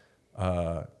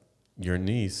your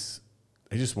niece,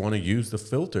 they just want to use the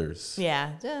filters.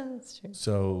 yeah, that's true.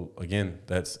 So again,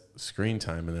 that's screen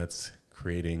time, and that's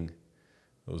creating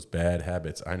those bad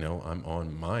habits. I know I'm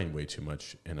on mine way too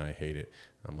much, and I hate it.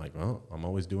 I'm like, well, I'm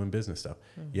always doing business stuff.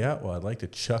 Mm-hmm. Yeah, well, I'd like to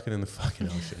chuck it in the fucking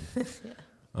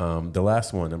ocean. The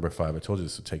last one, number 5. I told you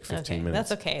this would take 15 Okay, minutes.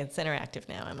 that's okay. It's interactive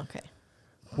now. I'm okay.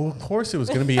 Well, of course it was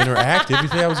going to be interactive. You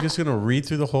think I was just going to read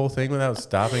through the whole thing without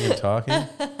stopping and talking?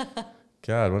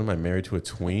 God, what am I, married to a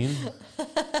tween?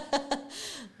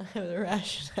 I have the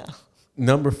rationale.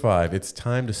 Number 5, it's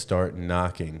time to start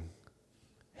knocking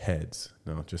heads.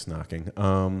 No, just knocking.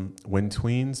 When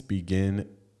tweens begin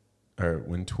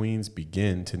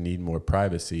to need more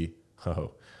privacy,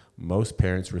 most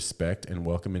parents respect and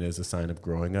welcome it as a sign of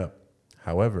growing up.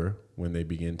 However, when they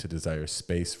begin to desire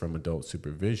space from adult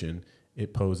supervision,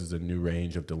 it poses a new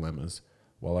range of dilemmas.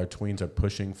 While our tweens are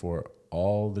pushing for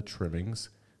all the trimmings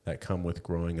that come with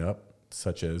growing up,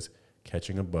 such as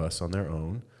catching a bus on their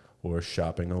own or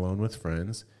shopping alone with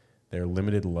friends, their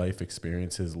limited life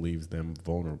experiences leaves them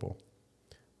vulnerable.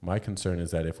 My concern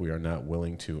is that if we are not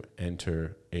willing to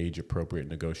enter age-appropriate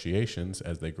negotiations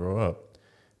as they grow up,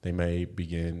 they may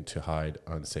begin to hide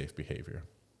unsafe behavior.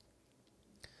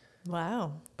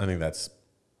 Wow. I think that's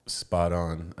spot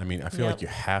on. I mean, I feel Yep. like you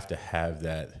have to have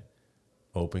that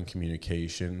open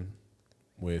communication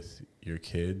with your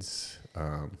kids.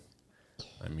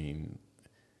 I mean,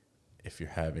 if you're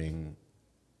having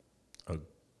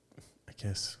I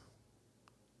guess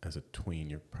as a tween,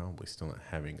 you're probably still not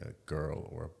having a girl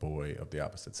or a boy of the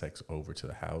opposite sex over to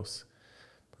the house.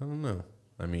 But I don't know.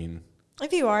 I mean,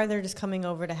 If you are, they're just coming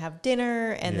over to have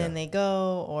dinner and Yeah. then they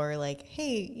go, or like,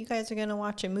 hey, you guys are going to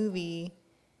watch a movie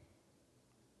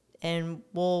and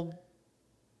we'll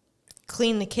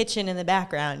clean the kitchen in the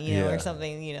background, you know, Yeah. or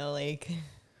something, you know, like.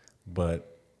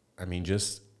 but I mean,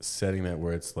 just setting that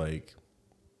where it's like,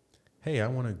 hey, I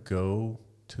want to go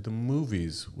to the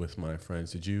movies with my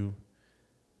friends.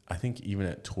 I think even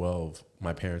at 12,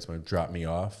 my parents might drop me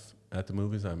off at the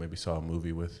movies. I maybe saw a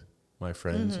movie with my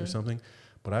friends or something.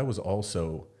 But I was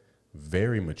also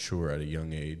very mature at a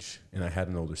young age. And I had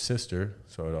an older sister,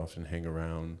 so I'd often hang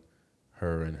around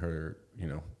her and her,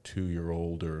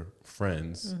 2-year-older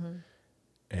friends.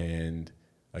 And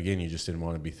again, you just didn't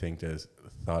want to be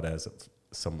thought as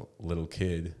some little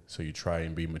kid. So you try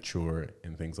and be mature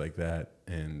and things like that.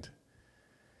 And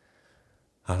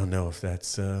I don't know if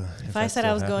that's... if I said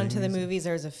I was going to the movies,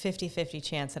 there was a 50-50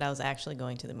 chance that I was actually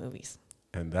going to the movies.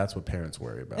 And that's what parents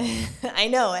worry about. I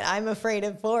know, and I'm afraid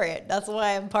for it. That's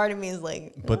why part of me is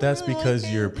like... But that's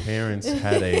because your parents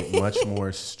had a much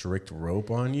more strict rope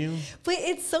on you. But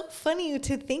it's so funny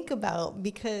to think about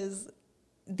because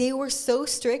they were so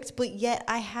strict, but yet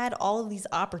I had all of these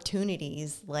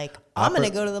opportunities. Like, I'm going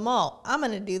to go to the mall. I'm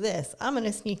going to do this. I'm going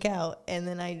to sneak out. And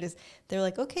then they're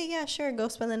like, okay, yeah, sure. Go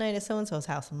spend the night at so-and-so's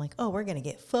house. I'm like, oh, we're going to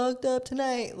get fucked up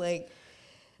tonight. Like...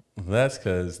 That's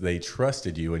because they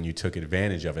trusted you and you took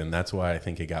advantage of it. And that's why I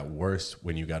think it got worse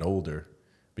when you got older,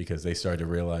 because they started to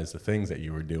realize the things that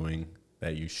you were doing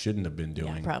that you shouldn't have been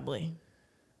doing. Yeah, probably.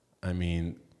 I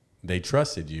mean, they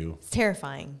trusted you. It's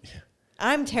terrifying. Yeah.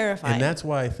 I'm terrified. And that's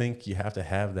why I think you have to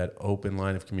have that open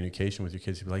line of communication with your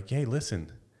kids. To be like, hey,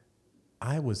 listen,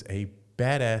 I was a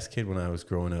badass kid when I was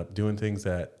growing up, doing things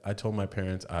that I told my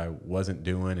parents I wasn't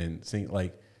doing, and saying,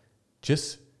 like,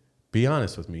 just be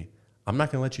honest with me. I'm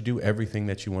not going to let you do everything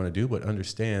that you want to do, but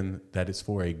understand that it's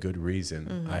for a good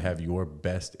reason. I have your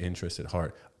best interest at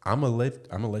heart. I'm going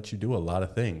to let you do a lot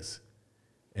of things.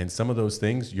 And some of those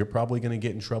things you're probably going to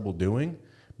get in trouble doing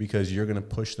because you're going to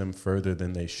push them further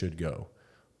than they should go.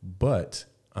 But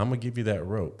I'm going to give you that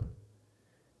rope.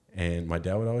 And my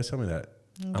dad would always tell me that.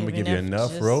 I'm going to give you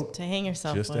enough rope to hang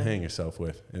yourself just to hang yourself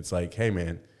with. It's like, hey,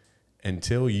 man,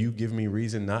 until you give me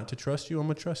reason not to trust you, I'm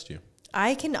going to trust you.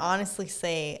 I can honestly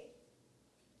say,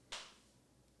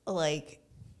 like,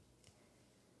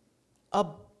 a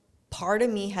part of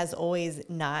me has always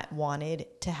not wanted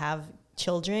to have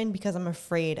children because I'm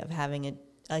afraid of having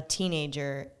a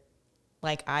teenager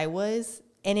like I was.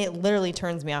 And it literally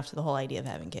turns me off to the whole idea of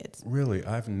having kids. Really?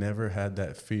 I've never had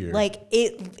that fear. Like,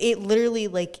 it literally,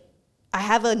 like, I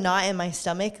have a knot in my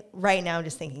stomach right now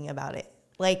just thinking about it.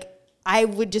 Like, I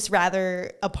would just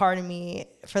rather, a part of me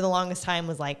for the longest time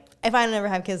was like, if I never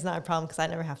have kids, it's not a problem because I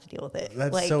never have to deal with it.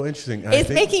 That's like, so interesting. It's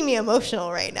making me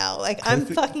emotional right now. Like,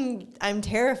 I'm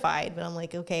terrified, but I'm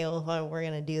like, okay, well, if we're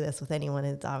going to do this with anyone,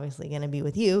 it's obviously going to be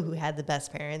with you, who had the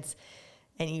best parents,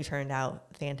 and you turned out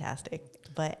fantastic.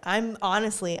 But I'm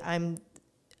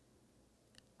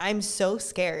so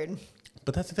scared.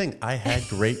 But that's the thing. I had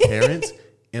great parents,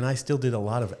 and I still did a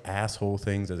lot of asshole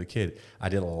things as a kid. I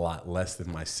did a lot less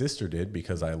than my sister did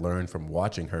because I learned from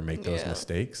watching her make those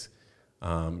mistakes.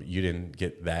 You didn't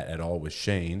get that at all with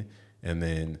Shane. And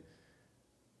then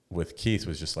with Keith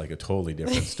was just like a totally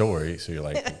different story. So you're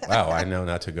like, wow, I know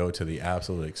not to go to the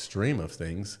absolute extreme of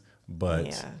things.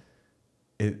 But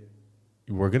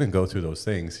we're going to go through those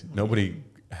things. Nobody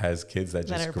has kids that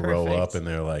just grow up and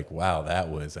they're like, wow, that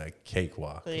was a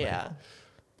cakewalk. Yeah. Like,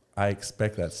 I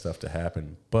expect that stuff to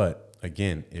happen. But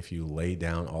again, if you lay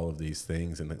down all of these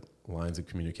things and the lines of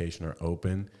communication are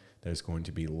open, there's going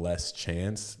to be less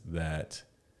chance that,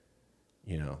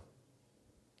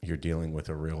 you're dealing with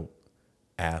a real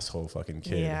asshole fucking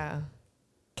kid. Yeah.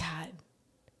 God.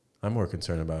 I'm more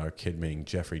concerned about our kid being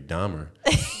Jeffrey Dahmer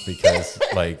because,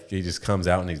 like, he just comes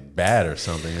out and he's bad or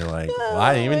something. You're like, well,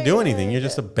 I didn't even do anything. You're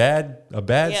just a bad seed.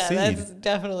 Yeah, that's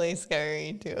definitely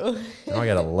scary, too. Now I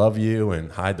got to love you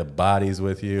and hide the bodies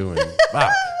with you. And,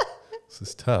 fuck, this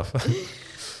is tough.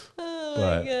 Oh,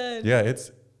 but, my God. yeah,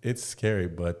 it's scary.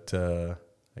 But,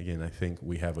 again, I think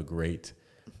we have a great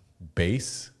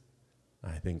base.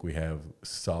 I think we have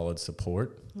solid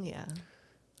support. Yeah.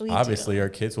 Obviously, our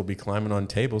kids will be climbing on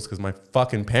tables because my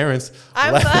fucking parents.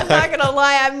 I'm not going to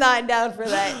lie. I'm not down for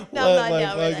that. No, I'm not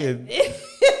down for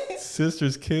that.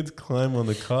 Sister's kids climb on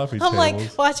the coffee I'm tables.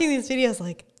 like watching these videos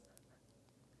like,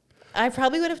 I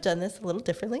probably would have done this a little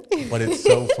differently. But it's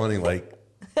so funny. Like,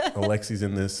 Alexi's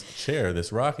in this chair,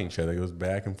 this rocking chair that goes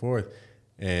back and forth.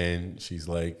 And she's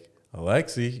like,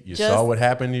 Alexi, you saw what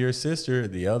happened to your sister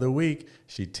the other week.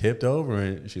 She tipped over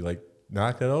and she like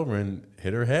knocked it over and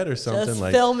hit her head or something. Just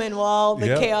like filming while the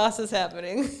chaos is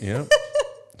happening. Yep.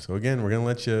 So again, we're gonna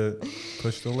let you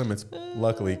push the limits.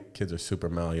 Luckily, kids are super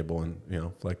malleable and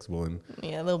flexible and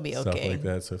they'll be stuff okay. like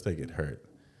that. So if they get hurt,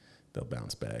 they'll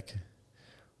bounce back.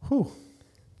 Whew.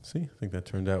 See, I think that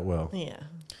turned out well. Yeah.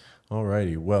 All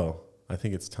righty. Well, I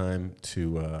think it's time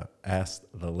to ask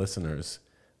the listeners.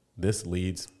 This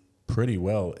leads pretty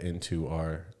well into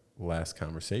our last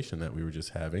conversation that we were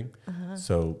just having.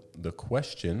 So the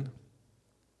question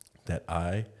that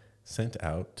I sent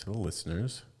out to the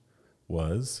listeners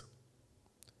was,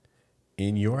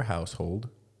 in your household,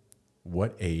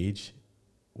 what age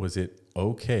was it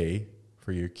okay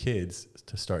for your kids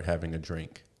to start having a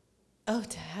drink? Oh,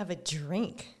 to have a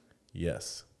drink.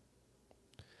 Yes.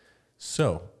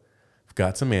 So, I've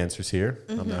got some answers here.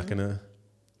 I'm not going to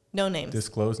No names.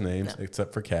 disclose names No.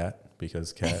 except for Kat,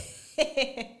 because Kat,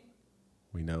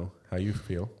 we know how you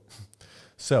feel.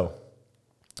 So,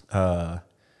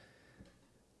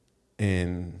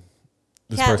 in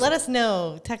this Kat, person, let us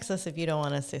know. Text us if you don't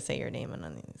want us to say your name on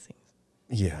any of these things.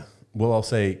 yeah. Well, I'll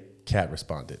say Kat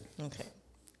responded. Okay.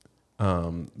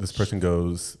 This person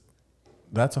goes,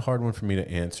 that's a hard one for me to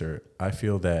answer. I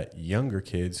feel that younger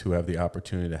kids who have the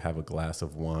opportunity to have a glass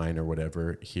of wine or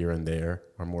whatever here and there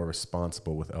are more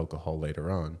responsible with alcohol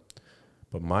later on.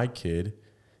 But my kid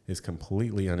is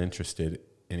completely uninterested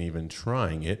in even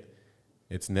trying it.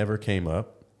 It's never came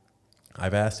up.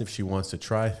 I've asked if she wants to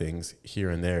try things here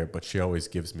and there, but she always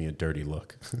gives me a dirty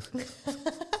look.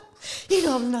 You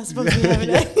know I'm not supposed to be having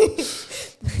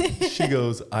that. She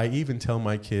goes, I even tell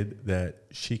my kid that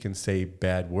she can say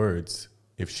bad words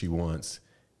if she wants,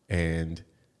 and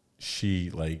she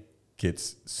like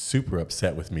gets super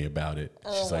upset with me about it.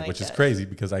 She's like, which is crazy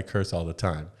because I curse all the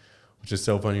time, which is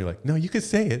so funny. You're like, no, you can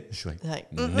say it. She's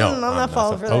like, no, I'm not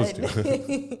falling for supposed that.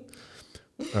 to.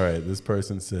 All right, this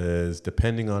person says,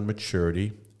 depending on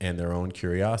maturity and their own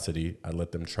curiosity, I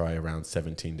let them try around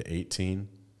 17 to 18.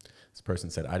 This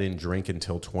person said, I didn't drink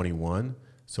until 21,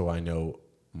 so I know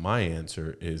my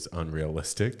answer is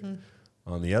unrealistic.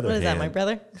 On the other What is hand, that, my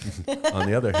brother? on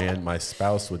the other hand, my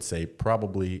spouse would say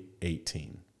probably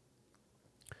 18.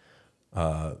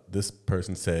 This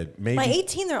person said maybe. By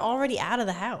 18, they're already out of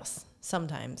the house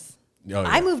sometimes. Oh, yeah.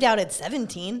 I moved out at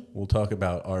 17. We'll talk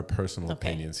about our personal Okay.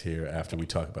 opinions here after we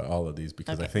talk about all of these,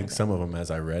 because I Okay, think okay. some of them,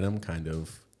 as I read them, kind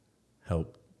of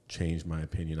helped change my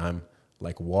opinion. I'm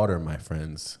like water, my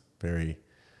friends. Very,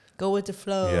 Go with the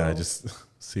flow. yeah, I just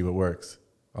see what works.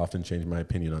 Often change my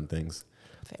opinion on things.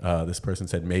 This person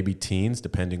said maybe teens,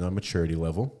 depending on maturity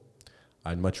level.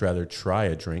 I'd much rather try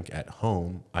a drink at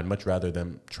home. I'd much rather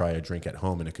them try a drink at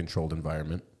home in a controlled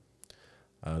environment.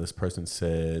 This person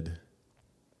said,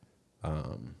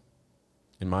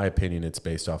 in my opinion, it's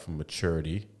based off of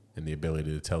maturity and the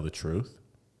ability to tell the truth.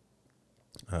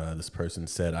 This person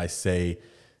said, I say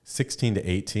 16 to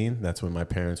 18. That's when my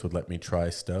parents would let me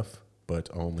try stuff, but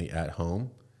only at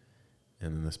home.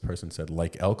 And then this person said,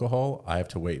 like alcohol, I have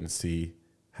to wait and see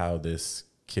how these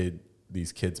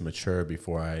kids mature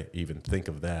before I even think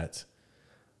of that.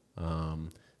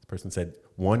 This person said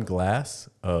 1 glass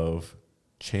of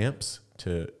champs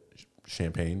to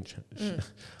champagne,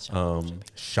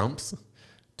 shumps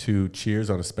to cheers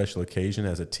on a special occasion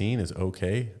as a teen is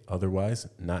okay. Otherwise,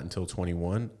 not until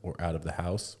 21 or out of the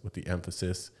house, with the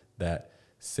emphasis that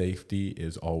safety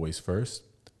is always first.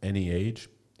 Any age,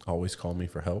 always call me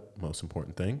for help. Most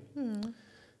important thing.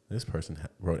 This person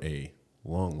wrote a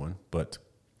long one, but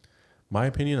my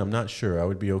opinion, I'm not sure. I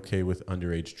would be okay with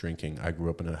underage drinking. I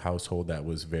grew up in a household that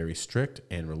was very strict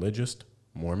and religious,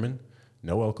 Mormon.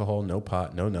 No alcohol, no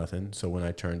pot, no nothing. So when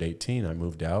I turned 18, I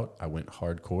moved out. I went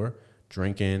hardcore,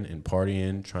 drinking and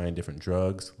partying, trying different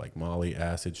drugs like Molly,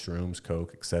 acid, shrooms,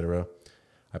 coke, etc.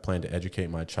 I plan to educate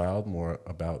my child more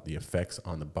about the effects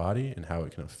on the body and how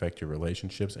it can affect your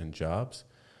relationships and jobs.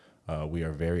 We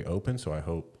are very open, so I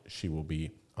hope she will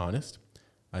be honest.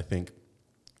 I think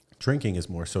drinking is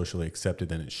more socially accepted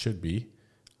than it should be.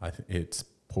 It's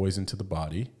poison to the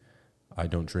body. I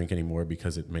don't drink anymore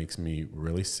because it makes me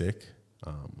really sick.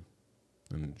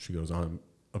 And she goes on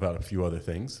about a few other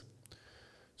things.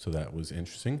 So that was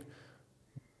interesting.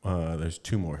 There's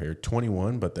 2 more here.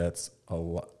 21, but that's a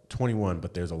lot. 21,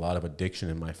 but there's a lot of addiction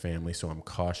in my family, so I'm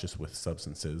cautious with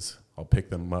substances. I'll pick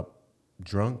them up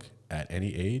drunk at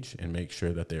any age and make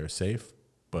sure that they are safe.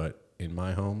 But in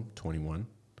my home, 21.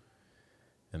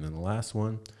 And then the last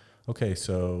one. Okay,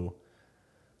 so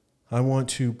I want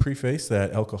to preface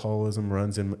that alcoholism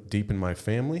runs deep in my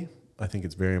family. I think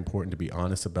it's very important to be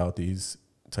honest about these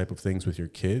type of things with your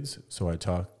kids. So I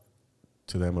talk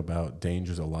to them about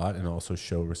dangers a lot and also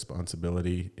show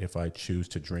responsibility if I choose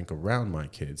to drink around my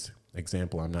kids.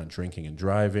 Example, I'm not drinking and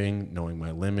driving, knowing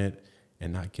my limit,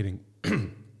 and not getting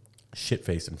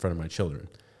shit-faced in front of my children.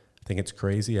 I think it's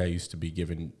crazy. I used to be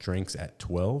given drinks at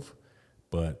 12,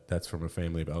 but that's from a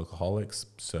family of alcoholics,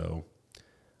 so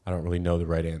I don't really know the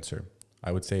right answer.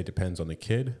 I would say it depends on the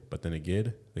kid, but then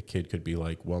again, the kid could be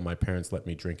like, well, my parents let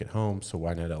me drink at home, so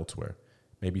why not elsewhere?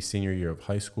 Maybe senior year of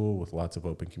high school with lots of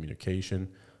open communication,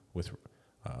 with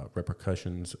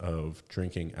repercussions of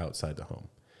drinking outside the home.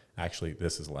 Actually,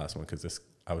 this is the last one because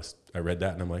I read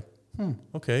that and I'm like,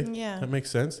 okay, Yeah. that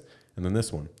makes sense. And then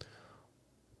this one,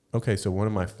 Okay, so one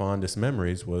of my fondest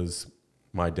memories was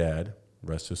my dad,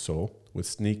 rest his soul, would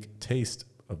sneak taste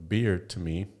of beer to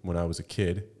me when I was a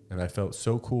kid, and I felt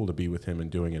so cool to be with him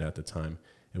and doing it at the time.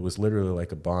 It was literally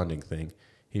like a bonding thing.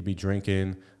 He'd be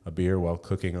drinking a beer while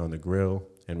cooking on the grill,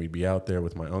 and we'd be out there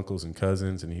with my uncles and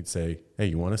cousins, and he'd say, "Hey,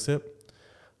 you want a sip?"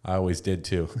 I always did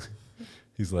too.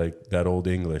 He's like, that old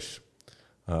English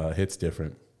hits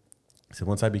different. So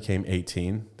once I became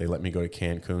 18, they let me go to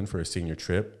Cancun for a senior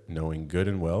trip, knowing good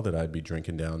and well that I'd be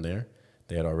drinking down there.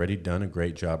 They had already done a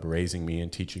great job raising me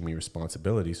and teaching me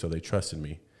responsibility, so they trusted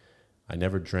me. I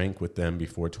never drank with them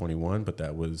before 21, but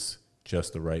that was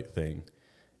just the right thing.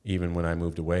 Even when I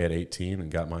moved away at 18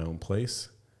 and got my own place,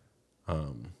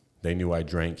 they knew I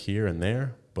drank here and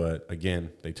there, but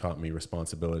again, they taught me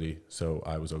responsibility, so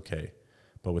I was okay.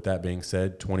 But with that being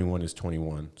said, 21 is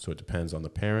 21, so it depends on the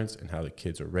parents and how the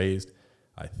kids are raised.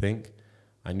 I think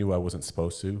I knew I wasn't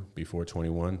supposed to before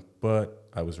 21, but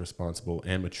I was responsible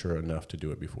and mature enough to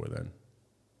do it before then.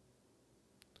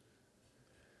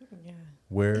 Yeah.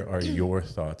 Where are your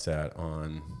thoughts at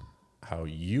on how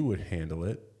you would handle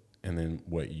it, and then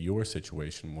what your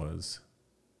situation was?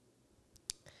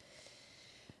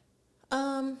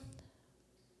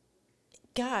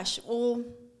 Gosh, well,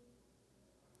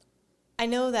 I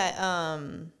know that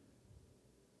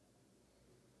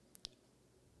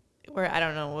where I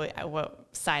don't know what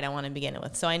side I want to begin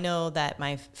with. So I know that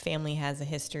my family has a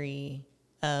history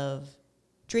of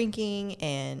drinking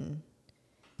and,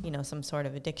 you know, some sort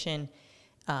of addiction.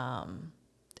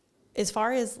 As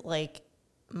far as like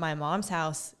my mom's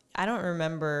house, I don't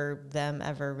remember them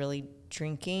ever really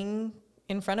drinking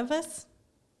in front of us.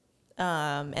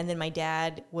 And then my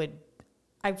dad would,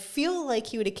 I feel like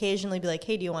he would occasionally be like,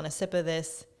 "Hey, do you want a sip of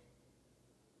this?"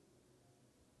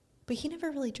 But he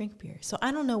never really drank beer. So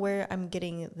I don't know where I'm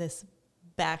getting this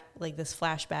back, like this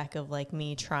flashback of like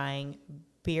me trying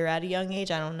beer at a young age.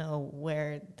 I don't know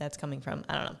where that's coming from.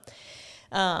 I don't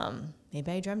know.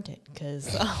 Maybe I dreamt it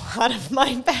because a lot of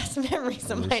my past memories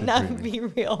might not be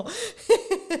real.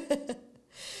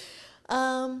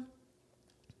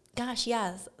 Gosh,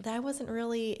 yes, I wasn't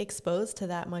really exposed to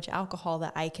that much alcohol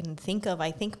that I can think of. I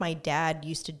think my dad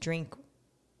used to drink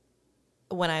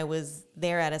when I was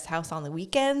there at his house on the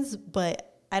weekends,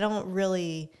 but I don't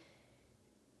really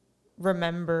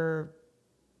remember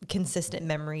consistent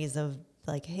memories of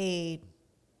like, hey,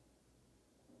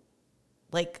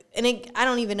 like, and I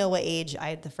don't even know what age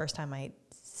the first time I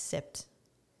sipped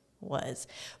was.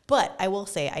 But I will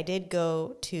say I did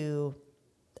go to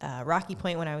Rocky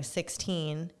Point when I was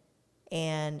 16,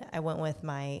 and I went with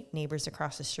my neighbors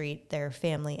across the street, their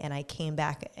family, and I came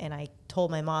back and I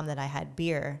told my mom that I had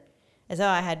beer. As though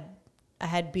I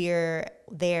had beer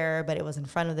there, but it was in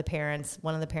front of the parents.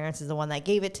 One of the parents is the one that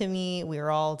gave it to me. We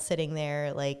were all sitting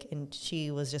there, like, and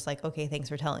she was just like, "Okay, thanks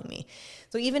for telling me."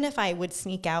 So even if I would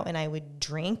sneak out and I would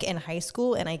drink in high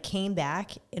school and I came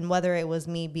back, and whether it was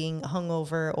me being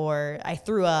hungover or I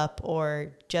threw up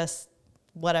or just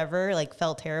whatever, like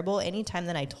felt terrible, anytime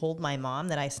that I told my mom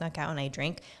that I snuck out and I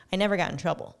drank, I never got in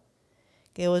trouble.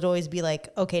 It would always be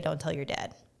like, "Okay, don't tell your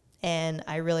dad. And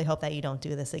I really hope that you don't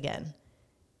do this again."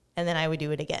 And then I would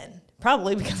do it again,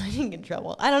 probably because I didn't get in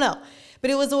trouble. I don't know.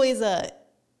 But it was always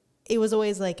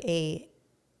like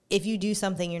if you do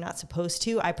something you're not supposed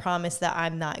to, I promise that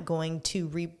I'm not going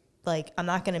to I'm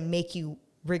not going to make you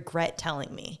regret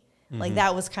telling me. Mm-hmm. Like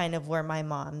that was kind of where my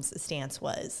mom's stance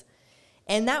was.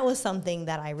 And that was something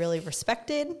that I really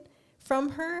respected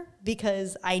from her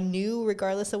because I knew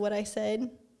regardless of what I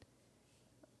said.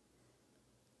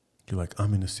 You're like,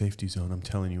 "I'm in a safety zone. I'm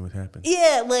telling you what happened."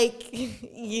 Yeah, like,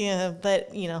 yeah,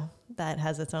 but, you know, that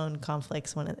has its own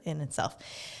conflicts in itself.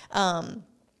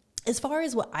 As far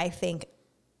as what I think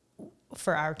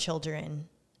for our children,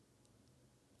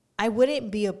 I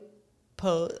wouldn't be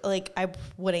opposed, like, I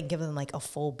wouldn't give them, like, a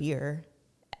full beer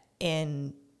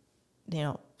in, you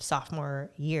know,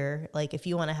 sophomore year. Like, if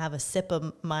you want to have a sip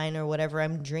of mine or whatever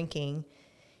I'm drinking,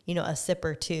 you know, a sip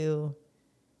or two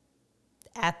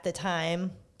at the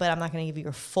time, but I'm not going to give you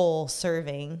a full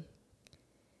serving.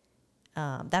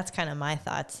 That's kind of my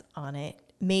thoughts on it.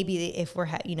 Maybe if we're,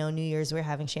 New Year's, we're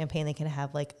having champagne, they can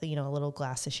have like, a little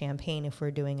glass of champagne if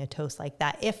we're doing a toast like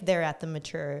that, if they're at the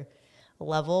mature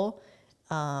level.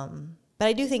 But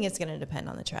I do think it's going to depend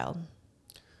on the child.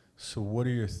 So what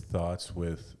are your thoughts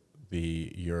with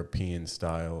the European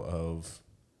style of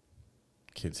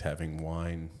kids having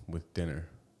wine with dinner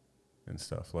and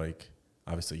stuff? Like,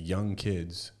 obviously young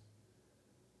kids,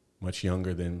 much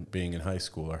younger than being in high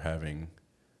school, are having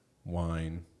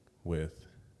wine with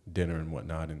dinner and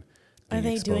whatnot. And Are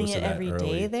they doing it every early.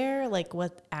 day there? Like,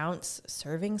 what ounce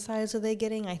serving size are they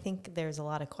getting? I think there's a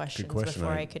lot of questions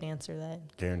before I could answer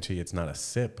that. Guarantee it's not a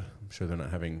sip. I'm sure they're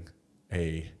not having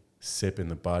a sip in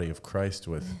the body of Christ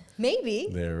with maybe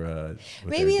their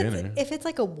maybe their dinner. if it's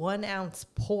like a 1 ounce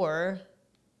pour.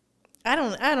 I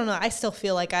don't know. I still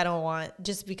feel like I don't want,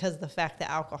 just because the fact that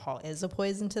alcohol is a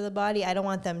poison to the body, I don't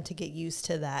want them to get used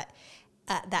to that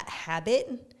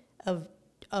habit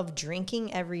of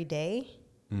drinking every day.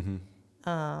 Mm-hmm.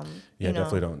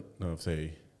 Definitely don't know if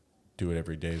they do it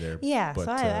every day there. Yeah, but,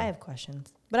 so I have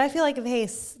questions. But I feel like if, hey,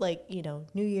 like,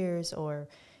 New Year's or,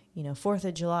 4th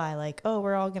of July, like, oh,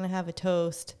 we're all going to have a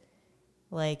toast,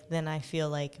 like, then I feel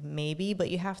like maybe,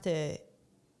 but you have to,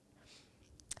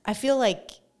 I feel like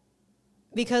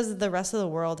because the rest of the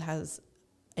world has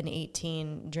an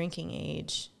 18 drinking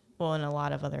age, well, in a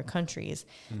lot of other countries,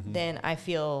 then I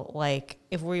feel like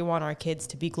if we want our kids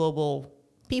to be global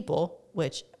people,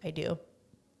 which I do,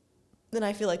 then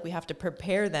I feel like we have to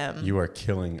prepare them. You are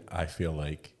killing, I feel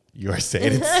like. You are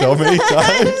saying it so many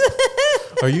times.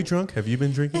 Are you drunk? Have you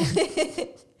been drinking?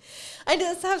 I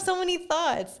just have so many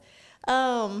thoughts.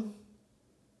 Yeah,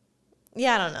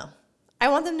 I don't know. I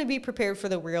want them to be prepared for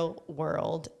the real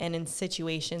world, and in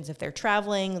situations, if they're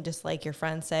traveling, just like your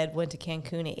friend said, went to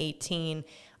Cancun at 18.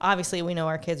 Obviously, we know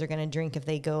our kids are going to drink if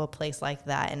they go a place like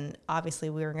that, and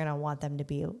obviously, we were going to want them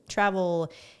to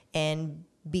travel and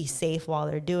be safe while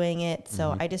they're doing it.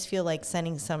 So I just feel like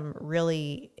setting some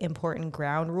really important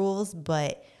ground rules,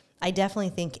 but I definitely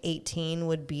think 18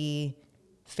 would be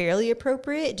fairly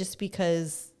appropriate, just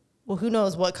because, well, who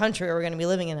knows what country we're going to be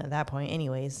living in at that point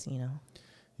anyways,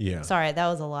 Yeah. Sorry, that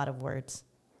was a lot of words.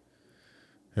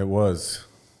 It was.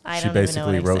 I She don't even know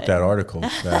basically what I wrote said. that article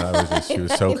that she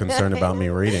was so concerned about me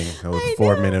reading. It was a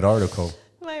 4-minute article,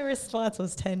 My response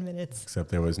was 10 minutes. except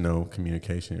there was no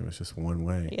communication. It was just one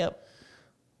way. Yep.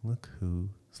 Look who's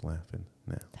laughing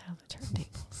now. Now the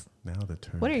turntables. Now the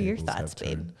turntables. What are your have thoughts,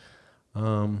 babe?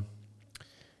 turned.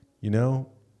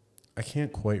 I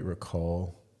can't quite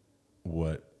recall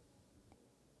what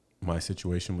my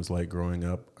situation was like growing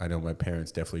up. I know my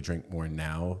parents definitely drink more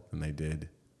now than they did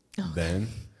then,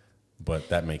 but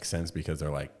that makes sense because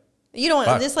they're like, You don't want,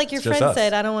 fuck, just like your it's just friend us.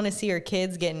 said, I don't want to see your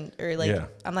kids getting, or like, Yeah.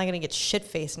 I'm not going to get shit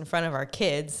faced in front of our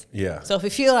kids. Yeah. So if we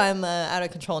feel I'm out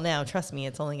of control now, trust me,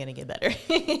 it's only going to get better.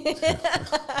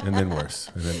 and then worse.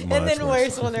 And then, much And then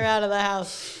worse when they're out of the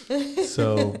house.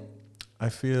 So I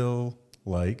feel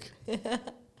like, I'm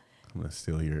going to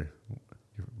steal your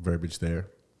verbiage there,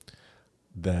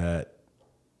 that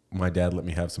my dad let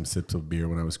me have some sips of beer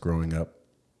when I was growing up.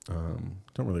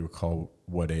 Don't really recall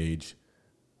what age,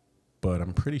 but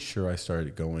I'm pretty sure I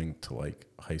started going to like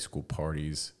high school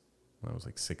parties when I was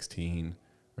like 16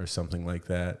 or something like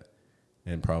that,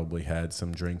 and probably had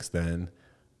some drinks then.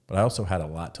 But I also had a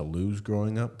lot to lose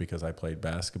growing up because I played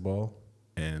basketball,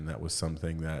 and that was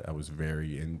something that I was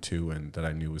very into and that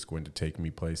I knew was going to take me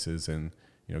places and,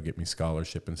 get me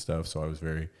scholarship and stuff. So I was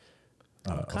very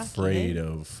afraid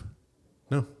of,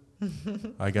 no,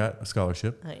 I got a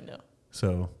scholarship. I know.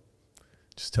 So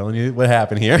just telling you what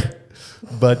happened here,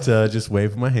 but just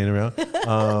waving my hand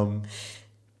around.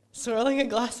 Swirling a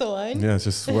glass of wine? Yeah, it's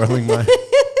just swirling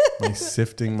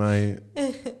sifting my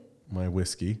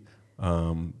whiskey.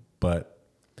 But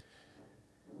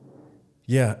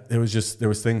yeah, there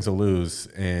was things to lose,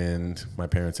 and my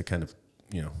parents had kind of,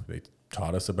 they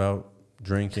taught us about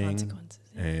drinking. Consequences,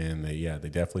 yeah. And they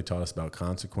definitely taught us about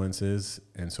consequences.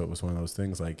 And so it was one of those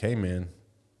things like, hey man,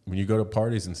 when you go to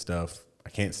parties and stuff, I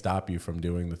can't stop you from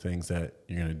doing the things that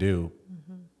you're going to do.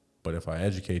 Mm-hmm. But if I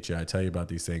educate you, I tell you about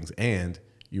these things, and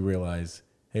you realize,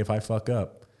 hey, if I fuck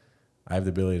up, I have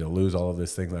the ability to lose all of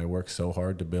these things that I worked so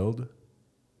hard to build.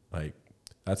 Like,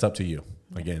 that's up to you.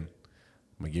 Yeah. Again,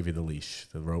 I'm going to give you the leash,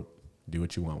 the rope, do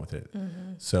what you want with it.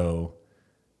 Mm-hmm. So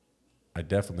I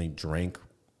definitely drank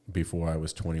before I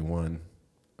was 21.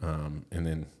 And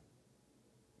then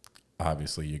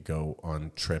obviously you go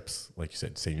on trips, like you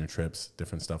said, senior trips,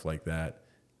 different stuff like that.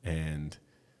 And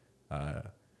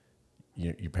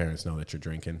your parents know that you're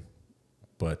drinking.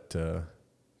 But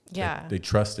Yeah. they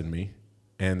trusted me,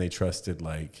 and they trusted,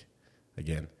 like,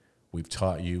 again, we've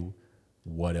taught you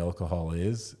what alcohol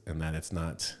is and that it's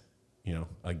not,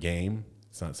 a game.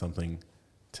 It's not something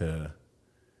to,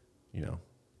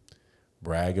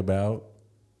 brag about.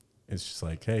 It's just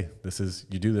like, hey,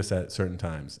 you do this at certain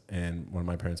times. And one of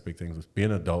my parents' big things was be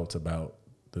an adult about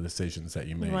the decisions that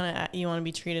you make. You want to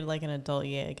be treated like an adult.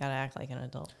 Yeah, you got to act like an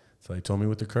adult. So they told me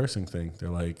with the cursing thing, they're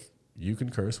like, you can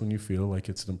curse when you feel like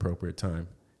it's an appropriate time.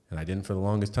 And I didn't for the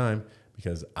longest time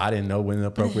because I didn't know when an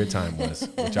appropriate time was,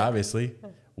 which obviously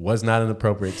was not an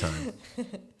appropriate time.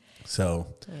 So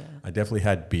I definitely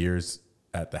had beers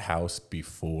at the house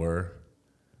before,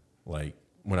 like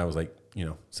when I was like,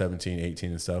 17,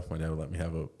 18 and stuff. My dad would let me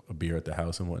have a beer at the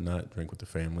house and whatnot, drink with the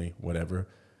family, whatever.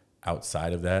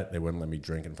 Outside of that, they wouldn't let me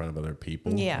drink in front of other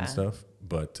people and stuff.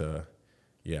 But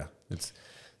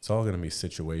it's all going to be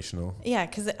situational. Yeah,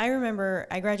 because I remember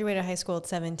I graduated high school at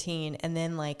 17, and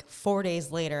then like 4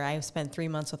 days later, I spent 3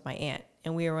 months with my aunt,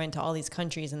 and we went to all these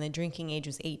countries, and the drinking age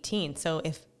was 18.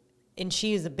 And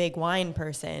she is a big wine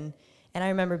person, and I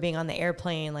remember being on the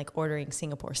airplane, like ordering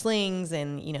Singapore slings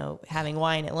and, having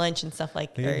wine at lunch and stuff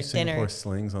like, They or have dinner. Singapore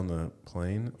slings on the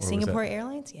plane? Or Singapore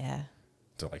Airlines? Yeah.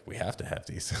 So like, we have to have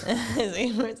these.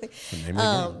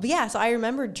 But yeah, so I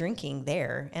remember drinking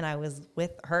there, and I was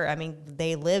with her. I mean,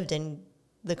 they lived in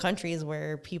the countries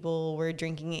where people were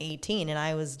drinking at 18, and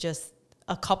I was just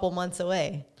a couple months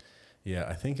away. Yeah,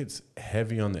 I think it's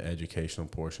heavy on the educational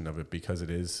portion of it because it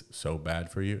is so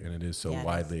bad for you and it is so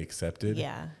widely accepted.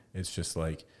 Yeah. It's just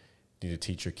like you need to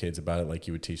teach your kids about it like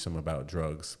you would teach them about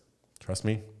drugs. Trust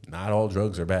me, not all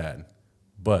drugs are bad,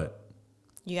 but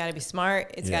you got to be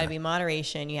smart. It's got to be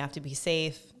moderation. You have to be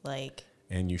safe.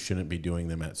 And you shouldn't be doing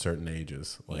them at certain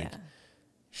ages. You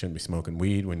shouldn't be smoking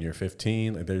weed when you're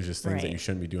 15. Like, there's just things that you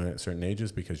shouldn't be doing at certain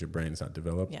ages because your brain's not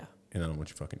developed. Yeah. And I don't want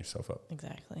you fucking yourself up.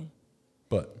 Exactly.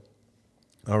 But,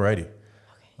 alrighty. Okay.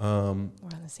 We're on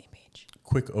the same page.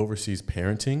 Quick overseas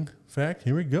parenting fact.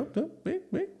 Here we go.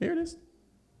 Wait, here it is.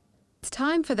 It's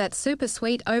time for that super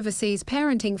sweet overseas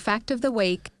parenting fact of the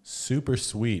week. Super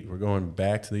sweet. We're going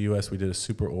back to the U.S. We did a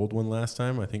super old one last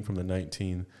time, I think from the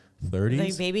 1930s.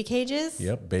 Like baby cages?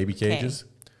 Yep, baby cages.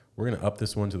 We're going to up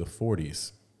this one to the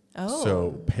 40s. Oh.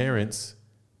 So parents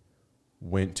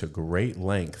went to great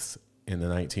lengths in the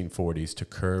 1940s to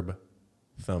curb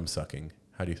thumb sucking.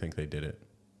 How do you think they did it?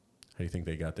 How do you think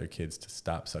they got their kids to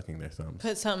stop sucking their thumbs?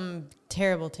 Put something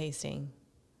terrible tasting.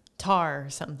 Tar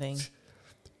or something.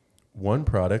 One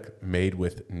product made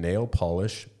with nail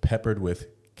polish peppered with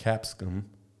capsicum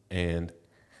and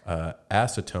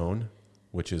acetone,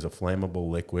 which is a flammable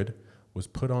liquid, was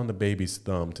put on the baby's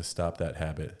thumb to stop that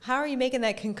habit. How are you making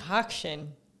that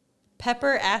concoction?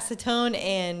 Pepper, acetone,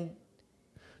 and...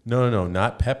 No,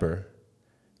 not pepper.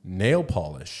 Nail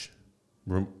polish.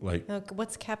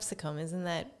 What's capsicum? Isn't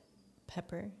that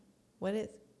pepper? What is...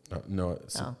 No,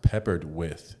 it's peppered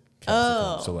with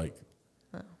capsicum.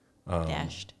 So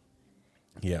dashed.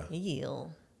 Yeah. Ew.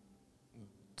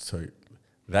 So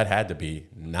that had to be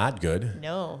not good.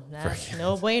 No, that's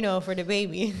no bueno for the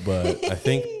baby. But I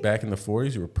think back in the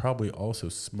 40s, you were probably also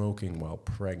smoking while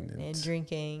pregnant. And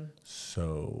drinking.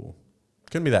 So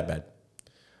couldn't be that bad.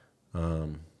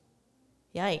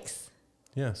 Yikes.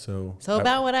 Yeah, so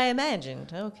about what I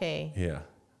imagined. Okay. Yeah.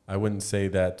 I wouldn't say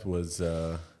that was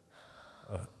a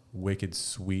wicked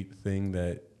sweet thing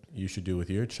that you should do with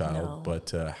your child,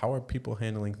 but how are people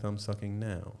handling thumb sucking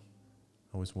now?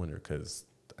 I always wonder because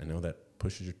I know that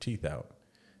pushes your teeth out.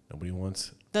 Nobody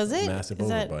wants massive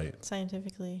overbite. That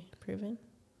scientifically proven?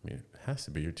 I mean, it has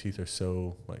to be. Your teeth are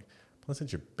so plus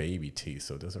it's your baby teeth,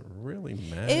 so it doesn't really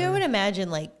matter. I would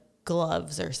imagine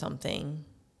gloves or something.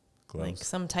 Gloves? Like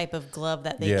some type of glove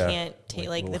that they can't take,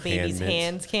 like the baby's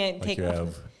hands can't take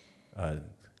off.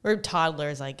 Or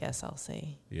toddlers, I guess I'll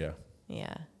say. Yeah.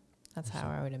 Yeah. That's how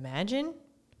I would imagine.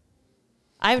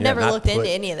 I've never looked into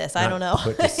any of this. I don't know.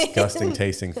 Put disgusting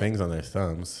tasting things on their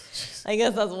thumbs. Jeez. I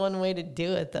guess that's one way to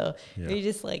do it, though. Yeah. You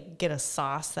just get a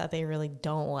sauce that they really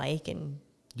don't like, and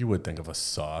you would think of a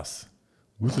sauce.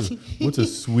 What's a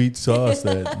sweet sauce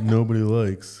that nobody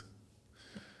likes?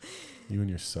 You and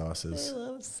your sauces. I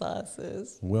love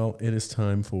sauces. Well, it is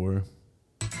time for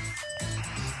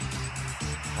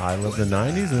I Love the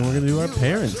 90s, and we're going to do our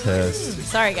parent test.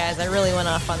 Sorry, guys. I really went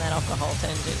off on that alcohol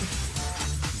tangent.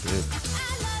 Dude,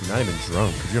 you're not even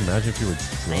drunk. Could you imagine if you were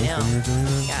drunk when you were doing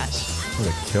that? Gosh. I would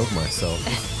have killed myself.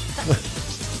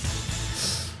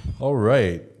 All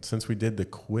right. Since we did the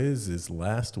quizzes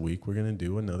last week, we're going to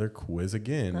do another quiz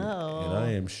again. Oh. And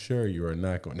I am sure you are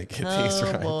not going to get these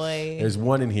right. Oh, boy. There's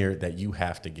one in here that you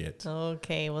have to get.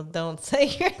 Okay. Well, don't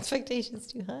set your expectations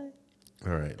too high.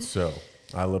 All right. So,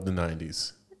 I Love the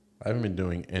 90s. I haven't been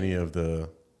doing any of the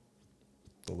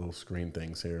little screen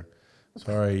things here.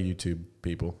 Sorry, YouTube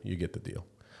people. You get the deal.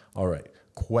 All right.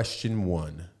 Question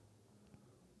 1.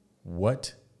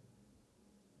 What's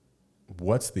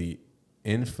the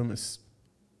infamous...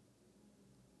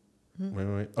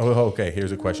 Wait. Oh, okay.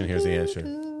 Here's a question. Here's the answer.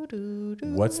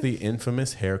 What's the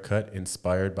infamous haircut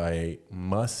inspired by a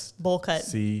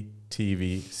must-see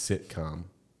TV sitcom?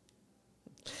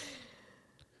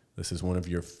 This is one of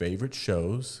your favorite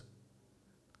shows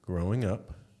growing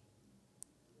up.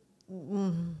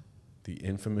 The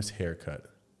infamous haircut.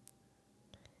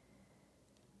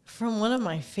 From one of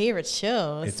my favorite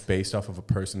shows. It's based off of a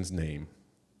person's name.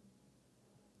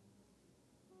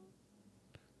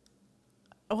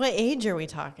 What age are we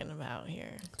talking about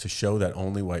here? It's a show that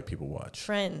only white people watch.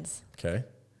 Friends. Okay.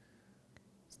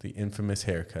 It's the infamous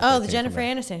haircut. Oh, that the came Jennifer from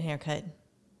that. Aniston haircut.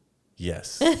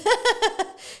 Yes.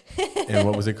 And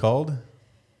what was it called?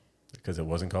 Because it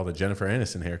wasn't called the Jennifer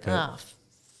Aniston haircut. Oh,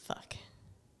 fuck.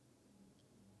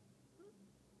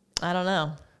 I don't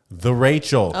know. The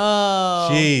Rachel. Oh.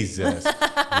 Jesus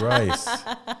Christ.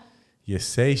 You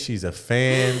say she's a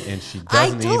fan and she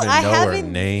doesn't even know her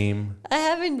name. I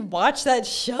haven't watched that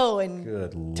show in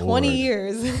Good 20 Lord.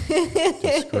 years.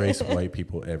 Disgrace white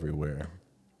people everywhere.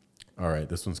 All right,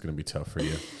 this one's going to be tough for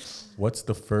you. What's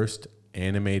the first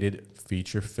animated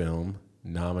feature film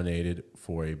nominated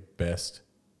for a Best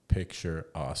Picture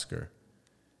Oscar?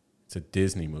 It's a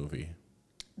Disney movie.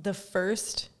 The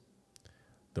first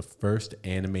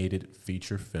animated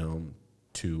feature film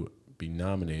to be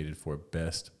nominated for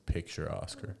Best Picture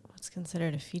Oscar. What's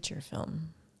considered a feature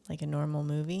film? Like a normal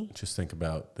movie? Just think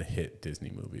about the hit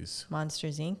Disney movies.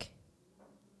 Monsters, Inc.?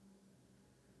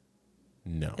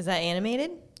 No. Is that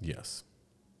animated? Yes.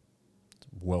 It's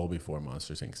well before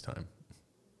Monsters, Inc.'s time.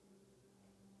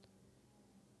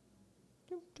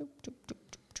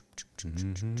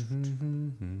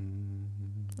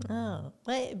 Oh,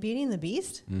 what? Beauty and the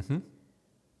Beast? Mm-hmm.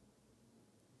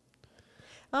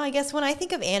 Oh, I guess when I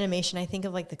think of animation, I think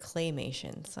of like the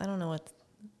claymations. I don't know what.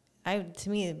 To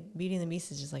me, Beauty and the Beast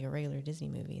is just like a regular Disney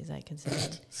movie. Is that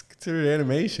considered? It's considered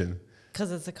animation.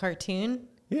 Because it's a cartoon?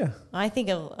 Yeah. I think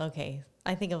of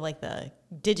like the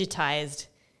digitized.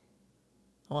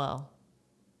 Well,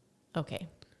 okay.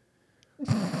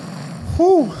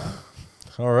 Whew.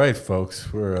 All right,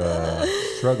 folks. We're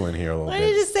struggling here a little Why bit.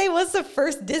 did you say what's the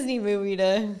first Disney movie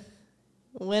to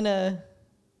win a...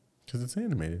 Because it's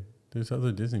animated. There's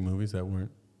other Disney movies that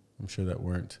weren't, I'm sure that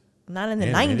weren't. Not in the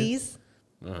animated. 90s.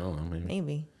 I don't know, maybe.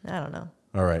 Maybe. I don't know.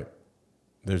 All right.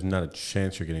 There's not a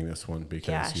chance you're getting this one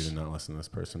because Gosh. you did not listen to this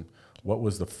person. What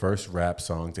was the first rap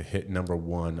song to hit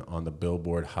 #1 on the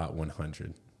Billboard Hot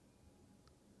 100?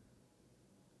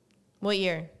 What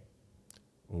year?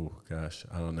 Oh, gosh.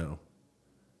 I don't know.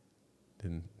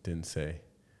 Didn't say.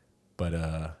 But,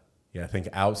 yeah, think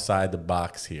outside the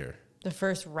box here. The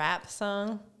first rap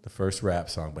song? The first rap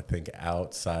song, but think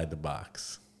outside the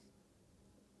box.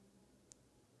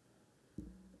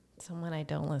 Someone I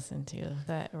don't listen to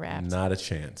that raps. Not a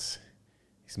chance.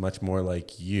 He's much more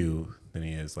like you than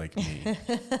he is like me.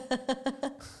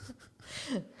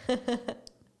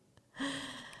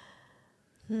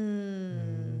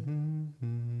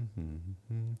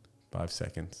 5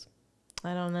 seconds.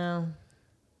 I don't know.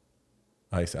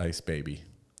 Ice Ice Baby.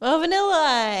 Oh, Vanilla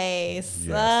Ice.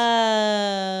 Yes.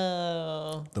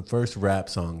 Oh. The first rap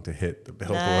song to hit the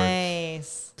Billboard.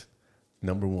 Nice.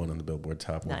 #1 on the Billboard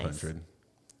Top Nice. 100.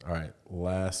 All right,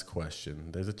 last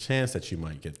question. There's a chance that you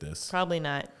might get this. Probably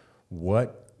not.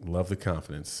 Love the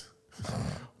confidence.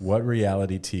 What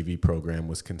reality TV program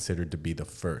was considered to be the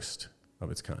first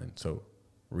of its kind? So,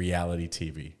 reality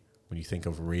TV. When you think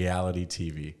of reality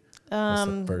TV, what's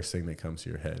the first thing that comes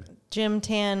to your head? Jim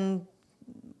Tan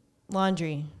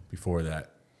Laundry. Before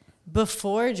that,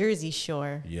 Before Jersey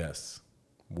Shore. yes,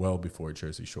 well before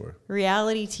Jersey Shore.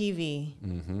 Reality TV.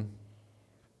 Mm-hmm.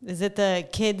 Is it the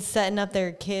kids setting up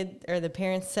their kid or the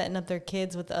parents setting up their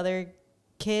kids with other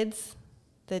kids?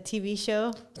 The TV show?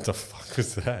 What the fuck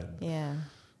is that? Yeah.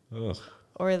 Ugh.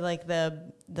 Or like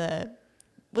the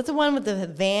what's the one with the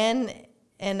van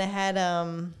and it had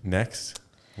Next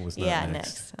was not yeah,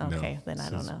 next. Next. Okay, No, then I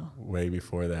this don't is know. Way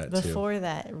before that, Before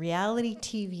that, reality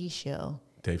TV show.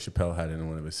 too. Dave Chappelle had it in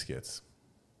one of his skits.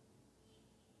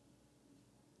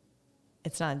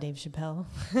 It's not Dave Chappelle.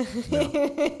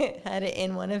 No. Had it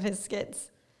in one of his skits.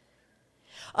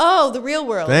 Oh, The Real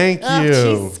World. Thank Oh, you.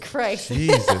 Jesus Christ.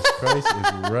 Jesus Christ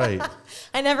is right.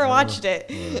 I never watched it.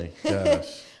 Oh my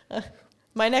gosh.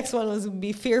 My next one would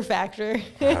be Fear Factor.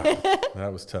 That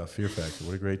was tough. Fear Factor.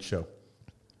 What a great show.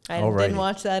 I Alrighty. didn't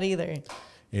watch that either.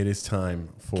 It is time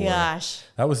for Gosh.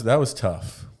 That was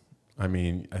tough. I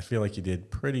mean, I feel like you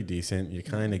did pretty decent. You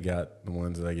kind of got the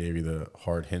ones that I gave you the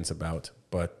hard hints about,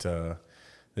 but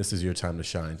this is your time to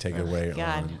shine. Take it away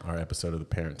God. on our episode of the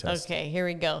Parent Test. Okay, here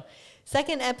we go.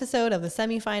 Second episode of the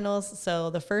semifinals. So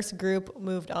the first group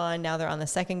moved on. Now they're on the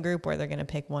second group where they're going to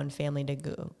pick one family to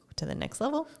go to the next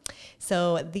level.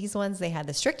 So these ones, they had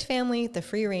the strict family, the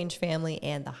free range family,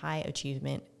 and the high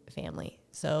achievement family.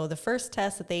 So the first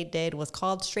test that they did was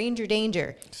called Stranger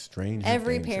Danger. Stranger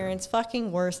Every Danger. parent's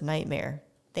fucking worst nightmare.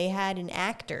 They had an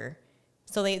actor.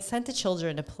 So they sent the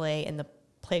children to play in the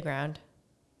playground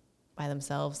by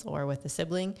themselves or with a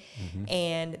sibling.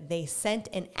 And they sent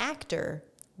an actor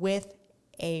with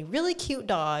a really cute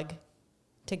dog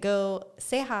to go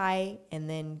say hi and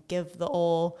then give the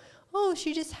old, oh,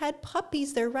 she just had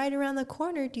puppies. They're right around the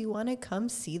corner. Do you want to come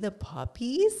see the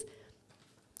puppies?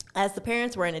 As the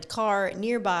parents were in a car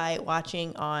nearby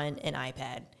watching on an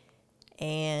iPad.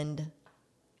 And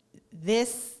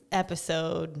this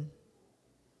episode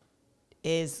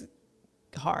is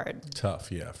hard.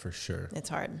 Tough, yeah, for sure. It's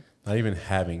hard. Not even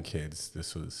having kids,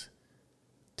 this was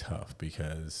tough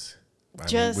because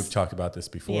we've talked about this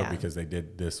before because they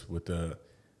did this with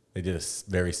they did a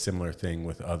very similar thing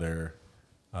with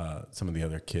some of the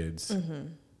other kids.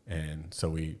 And so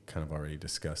we kind of already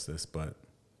discussed this, but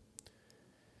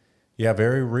yeah,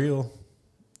 very real,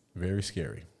 very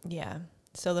scary. Yeah.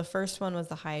 So the first one was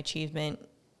the high achievement.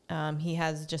 He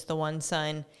has just the one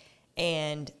son,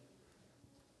 and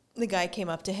the guy came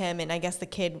up to him, and I guess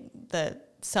the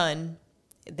son,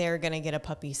 they're going to get a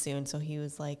puppy soon. So he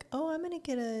was like, oh, I'm going to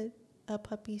get a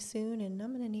puppy soon, and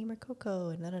I'm going to name her Coco,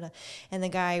 and da-da-da. And the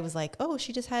guy was like, oh,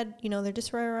 she just had, they're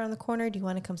just right around the corner. Do you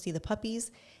want to come see the puppies?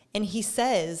 And he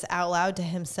says out loud to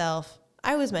himself,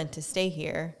 I was meant to stay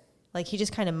here. Like, he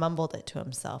just kind of mumbled it to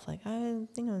himself, like, I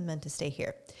think I'm meant to stay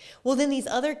here. Well, then these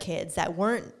other kids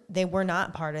they were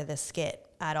not part of this skit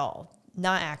at all.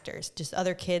 Not actors, just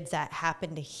other kids that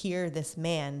happened to hear this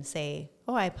man say,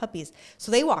 oh, I have puppies.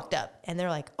 So they walked up, and they're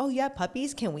like, oh, you have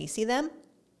puppies? Can we see them?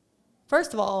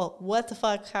 First of all, what the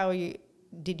fuck?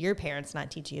 Did your parents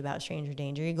not teach you about stranger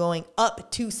danger? You're going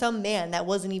up to some man that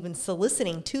wasn't even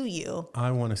soliciting to you.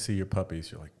 I want to see your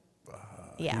puppies. You're like,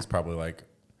 yeah. He's probably like,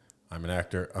 I'm an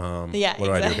actor. Yeah, what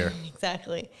do I do here?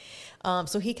 Exactly.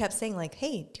 So he kept saying like,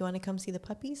 hey, do you want to come see the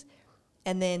puppies?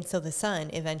 And then so the son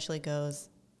eventually goes,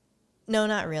 no,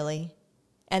 not really.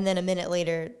 And then a minute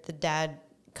later, the dad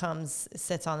comes,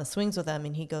 sits on the swings with him,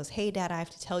 and he goes, hey, Dad, I have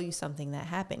to tell you something that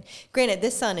happened. Granted,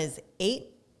 this son is 8.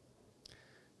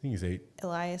 I think he's 8.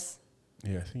 Elias.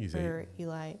 Yeah, I think he's 8. Or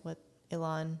Eli, what?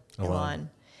 Elon.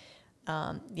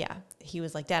 Yeah, he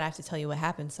was like, Dad, I have to tell you what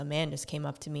happened. Some man just came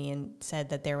up to me and said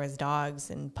that there was dogs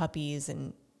and puppies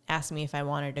and asked me if I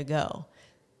wanted to go.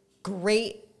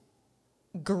 Great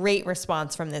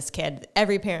response from this kid.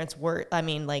 Every parent's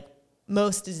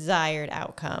most desired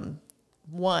outcome.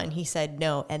 1, he said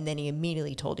no, and then he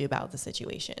immediately told you about the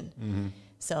situation.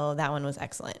 So that one was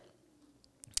excellent.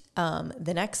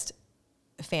 The next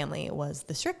family was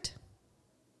the strict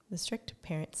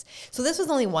parents. So this was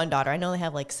only one daughter. I know they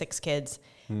have like 6 kids.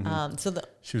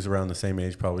 She was around the same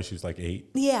age, probably. She was like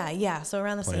 8. Yeah. So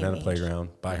around the same age. Playing on a playground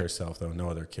by herself, though. No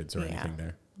other kids or anything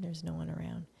there. There's no one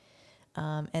around.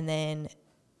 And then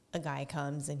a guy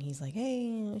comes and he's like,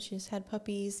 hey, she just had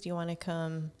puppies. Do you want to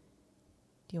come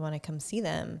see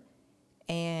them?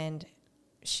 And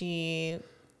she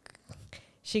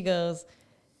goes,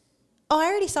 oh, I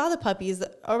already saw the puppies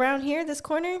around here, this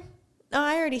corner. No,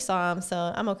 I already saw them, so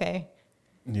I'm okay.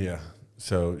 Yeah.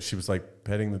 So she was like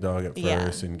petting the dog at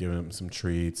first and giving him some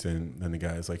treats, and then the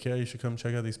guy's like, "Yeah, you should come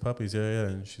check out these puppies." Yeah.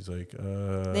 And she's like,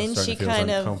 Then starting she to feel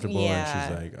kind of, uncomfortable, and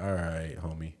she's like, "All right,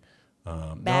 homie,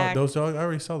 no, those dogs. I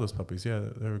already saw those puppies. Yeah,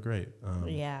 they were great."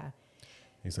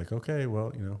 He's like, "Okay,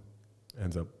 well,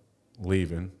 ends up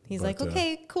leaving." He's like,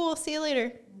 "Okay, cool, see you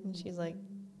later." And she's like,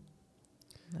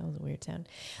 "That was a weird sound."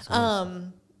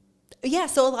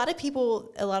 So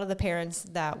a lot of the parents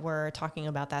that were talking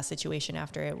about that situation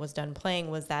after it was done playing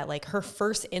was that like her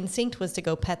first instinct was to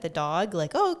go pet the dog,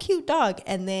 like, oh, cute dog.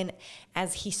 And then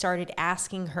as he started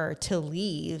asking her to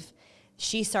leave,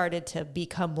 she started to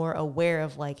become more aware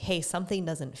of like, hey, something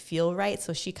doesn't feel right.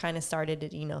 So she kind of started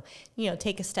to,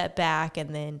 take a step back.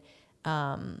 And then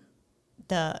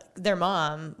their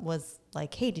mom was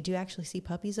like, hey, did you actually see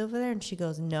puppies over there? And she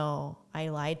goes, no, I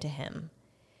lied to him.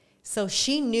 So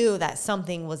she knew that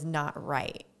something was not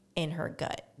right in her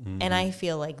gut. And I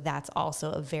feel like that's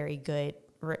also a very good,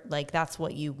 that's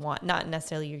what you want. Not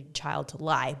necessarily your child to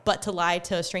lie, but to lie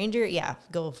to a stranger, yeah,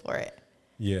 go for it.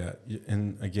 Yeah.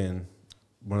 And again,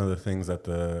 one of the things that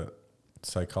the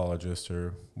psychologist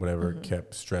or whatever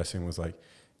kept stressing was like,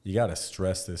 you got to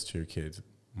stress this to your kids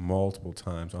multiple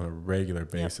times on a regular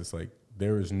basis. Yep. Like,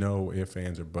 there is no ifs,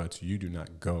 ands, or buts. You do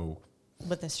not go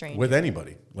with a stranger. With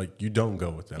anybody. Like, you don't go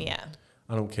with them. Yeah.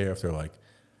 I don't care if they're like,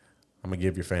 I'm going to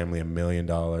give your family $1 million.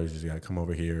 You got to come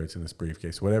over here. It's in this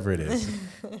briefcase. Whatever it is.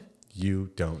 You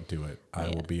don't do it. I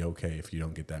will be okay if you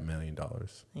don't get that $1 million.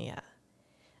 Yeah.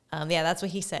 That's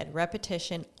what he said.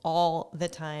 Repetition all the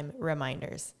time.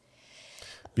 Reminders.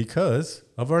 Because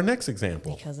of our next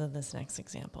example. Because of this next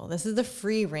example. This is the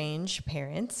free range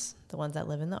parents, the ones that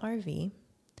live in the RV.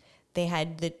 They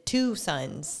had the 2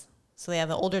 sons. So they have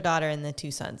the older daughter and the 2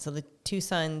 sons. So the 2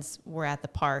 sons were at the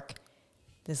park.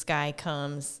 This guy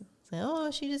comes, says,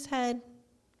 oh, she just had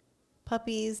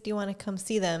puppies. Do you want to come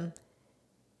see them?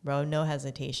 Bro, no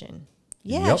hesitation.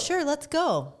 Yeah, Yep. sure, let's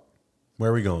go.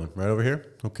 Where are we going? Right over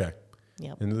here? Okay.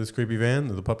 Yep. Into this creepy van?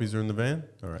 The puppies are in the van?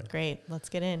 All right. Great, let's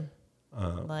get in.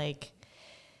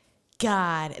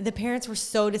 God, the parents were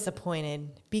so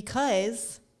disappointed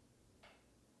because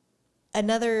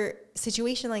another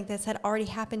situation like this had already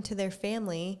happened to their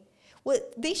family.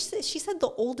 She said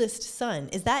the oldest son.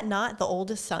 Is that not the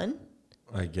oldest son?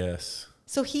 I guess.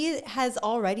 So he has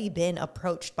already been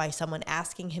approached by someone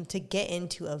asking him to get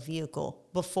into a vehicle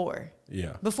before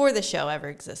the show ever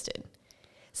existed.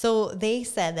 So they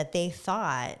said that they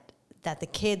thought that the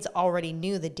kids already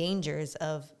knew the dangers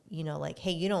of, like,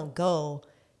 hey, you don't go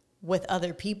with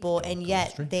other people, and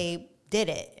yet they did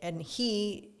it. And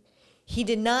he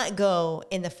did not go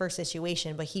in the first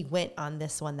situation, but he went on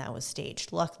this one that was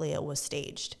staged. Luckily, it was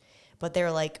staged. But they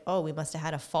were like, oh, we must have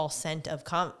had a false sense of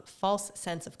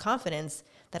confidence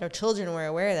that our children were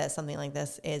aware that something like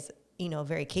this is,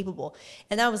 very capable.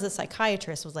 And that was the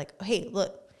psychiatrist was like, hey,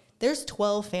 look, there's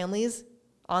 12 families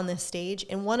on this stage,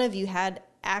 and one of you had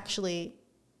actually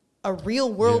a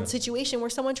real world situation where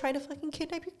someone tried to fucking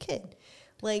kidnap your kid.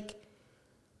 Like,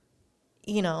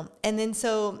 and then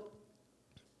so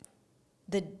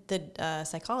the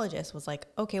psychologist was like,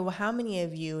 okay, well, how many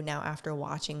of you now after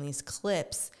watching these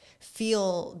clips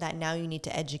feel that now you need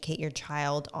to educate your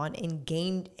child on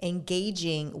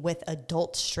engaging with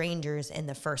adult strangers in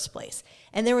the first place?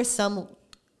 And there was some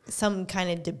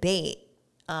kind of debate,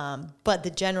 but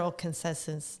the general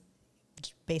consensus,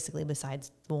 basically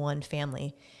besides the one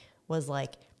family, was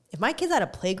like, if my kid's at a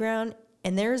playground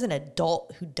and there's an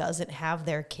adult who doesn't have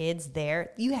their kids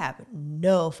there, you have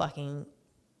no fucking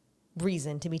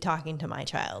reason to be talking to my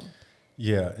child.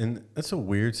 Yeah, and that's a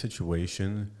weird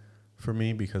situation for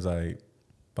me because I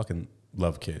fucking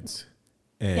love kids.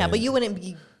 And yeah, but you wouldn't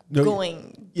be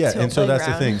going to a and so playground. That's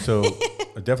the thing. So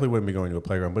I definitely wouldn't be going to a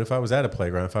playground. But if I was at a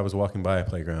playground, if I was walking by a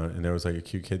playground and there was like a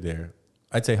cute kid there,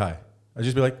 I'd say hi. I'd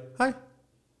just be like, hi.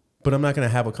 But I'm not going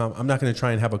to I'm not going to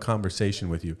try and have a conversation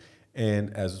with you.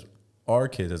 And as our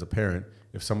kids, as a parent,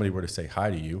 if somebody were to say hi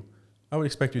to you, I would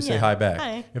expect you to say hi back.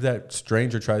 Hi. If that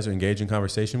stranger tries to engage in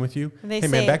conversation with you, hey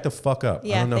man, back the fuck up.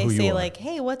 Yeah, I don't know who you are. they say like,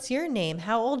 hey, what's your name?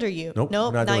 How old are you? Nope,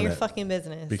 not your fucking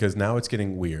business. Because now it's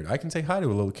getting weird. I can say hi to a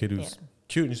little kid who's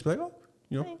cute and just be like, oh,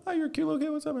 hi, you're a cute little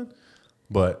kid. What's up, man?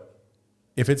 But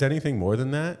if it's anything more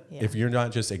than that, if you're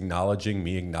not just acknowledging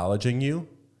me, acknowledging you,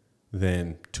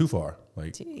 then too far.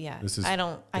 Like, this is I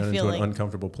feel like an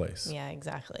uncomfortable place. Yeah,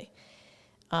 exactly.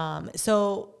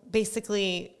 So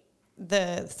basically,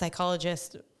 the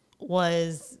psychologist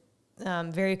was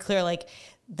very clear, like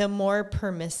the more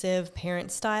permissive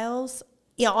parent styles,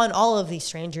 on all of these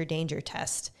stranger danger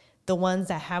tests, the ones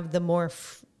that have the more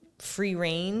free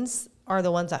reins are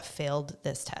the ones that failed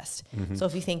this test. Mm-hmm. So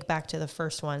if you think back to the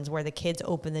first ones where the kids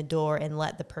open the door and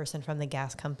let the person from the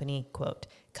gas company, quote,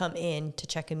 come in to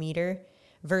check a meter,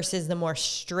 versus the more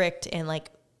strict and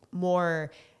like more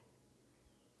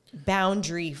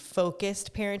boundary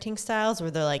focused parenting styles where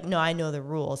they're like, no, I know the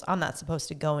rules. I'm not supposed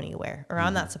to go anywhere, or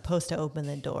I'm not supposed to open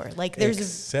the door. Like there's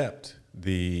except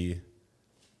the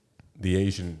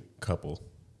Asian couple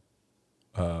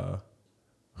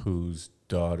whose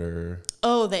daughter.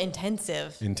 Oh, the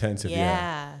intensive.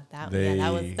 Yeah.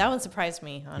 That one surprised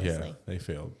me, honestly. Yeah, they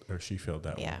failed, or she failed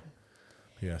that one.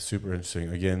 Yeah, super interesting.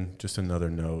 Again, just another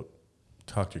note.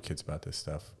 Talk to your kids about this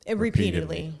stuff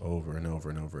repeatedly over and over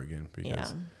and over again,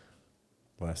 because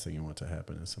the last thing you want to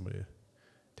happen is somebody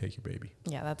take your baby.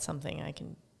 Yeah, that's something I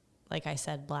can, like I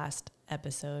said last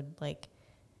episode, like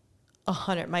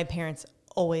 100. My parents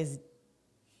always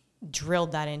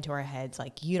drilled that into our heads,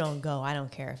 like, you don't go. I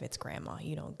don't care if it's grandma.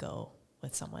 You don't go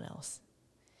with someone else.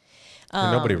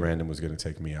 And nobody random was going to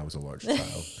take me. I was a large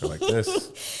child. They're like,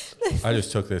 this. I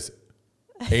just took this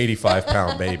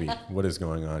 85-pound baby. What is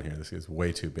going on here? This is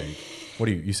way too big. What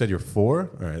are you? You said you're 4?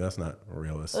 All right, that's not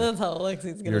realistic. That's how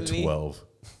Lexi's gonna be. You're 12.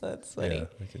 That's funny. Yeah,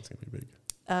 that kid's gonna be big.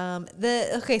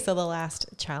 So the last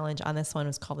challenge on this one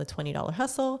was called the $20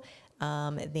 hustle.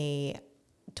 They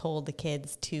told the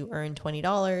kids to earn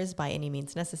 $20 by any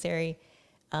means necessary.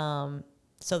 So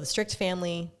the Strict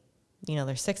family,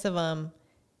 there's 6 of them.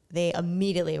 They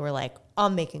immediately were like,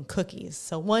 I'm making cookies.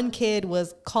 So one kid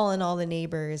was calling all the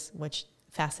neighbors, which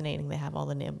fascinating. They have all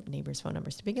the neighbors' phone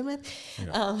numbers to begin with.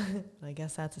 Yeah. I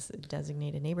guess that's a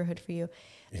designated neighborhood for you.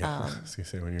 Yeah, I was gonna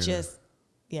say when you're just,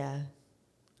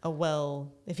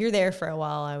 if you're there for a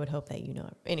while, I would hope that you know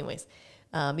it. Anyways,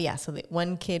 so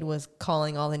one kid was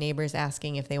calling all the neighbors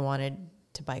asking if they wanted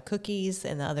to buy cookies,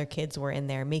 and the other kids were in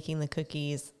there making the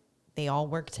cookies. They all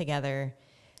worked together.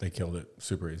 They killed it.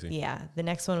 Super easy. Yeah. The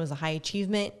next one was a high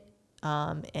achievement.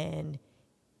 And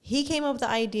he came up with the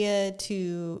idea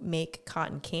to make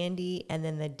cotton candy. And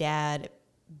then the dad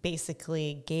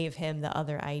basically gave him the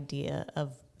other idea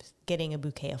of getting a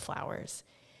bouquet of flowers,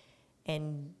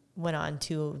 and went on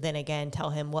to then again tell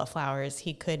him what flowers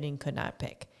he could and could not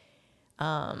pick.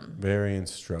 Very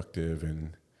instructive,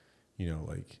 and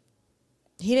like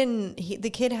the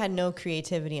kid had no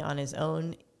creativity on his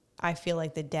own. I feel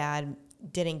like the dad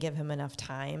didn't give him enough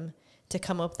time to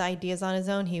come up with ideas on his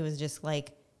own. He was just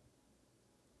like,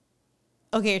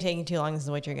 okay, you're taking too long, this is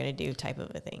what you're going to do, type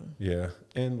of a thing. Yeah.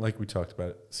 And like we talked about,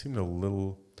 it seemed a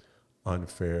little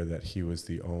unfair that he was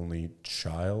the only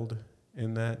child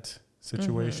in that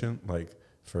situation. Like,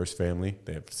 first family,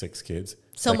 they have 6 kids.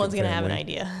 Someone's going to have an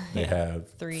family, idea. They have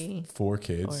 4 4.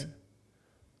 kids.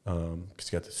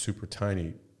 'Cause you got the super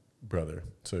tiny brother.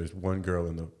 So there's 1 girl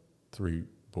and the 3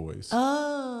 boys.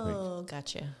 Oh,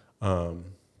 gotcha.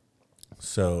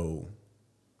 So,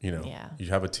 Yeah. you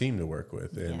have a team to work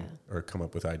with and or come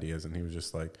up with ideas. And he was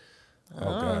just like,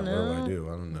 oh, God, what do I do?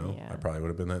 I don't know. Yeah. I probably would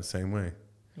have been that same way.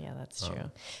 Yeah, that's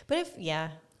true. But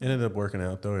Ended up working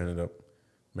out, though. Ended up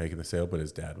making the sale, but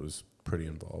his dad was pretty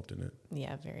involved in it.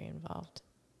 Yeah, very involved.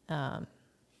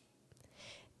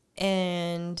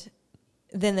 And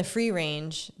then the free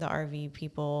range, the RV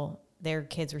people, their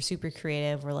kids were super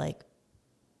creative. Were like,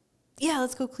 yeah,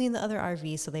 let's go clean the other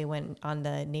RV. So they went on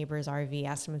the neighbor's RV,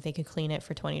 asked them if they could clean it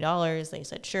for $20. They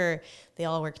said, sure. They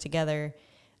all worked together.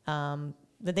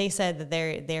 But they said that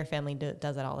their family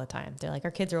does it all the time. They're like,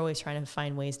 our kids are always trying to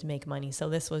find ways to make money. So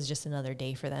this was just another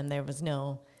day for them. There was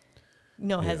no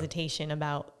hesitation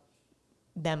about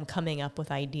them coming up with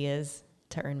ideas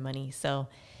to earn money. So,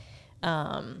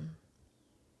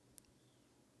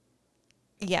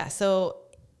 so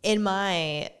and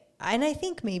I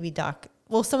think maybe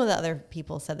some of the other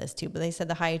people said this too, but they said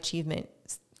the high achievement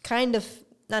kind of,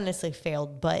 not necessarily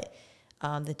failed, but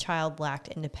the child lacked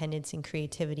independence and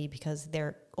creativity because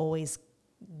they're always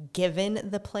given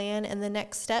the plan and the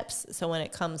next steps. So when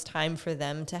it comes time for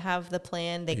them to have the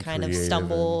plan, they kind of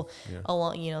stumble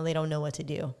along, they don't know what to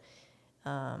do.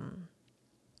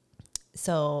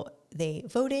 So they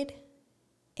voted,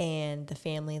 and the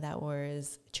family that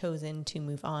was chosen to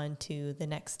move on to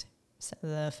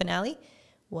the finale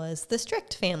was the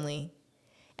Strict family.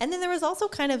 And then there was also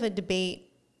kind of a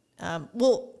debate.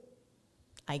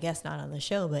 I guess not on the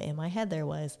show, but in my head there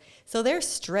was. So they're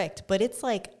strict, but it's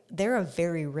like they're a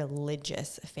very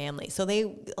religious family. So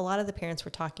a lot of the parents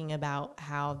were talking about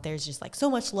how there's just like so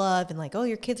much love and like, oh,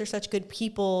 your kids are such good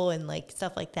people and like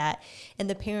stuff like that. And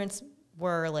the parents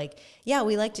were like, yeah,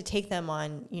 we like to take them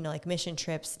on, like mission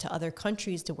trips to other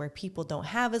countries to where people don't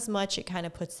have as much. It kind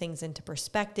of puts things into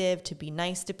perspective to be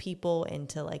nice to people and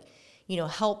to like,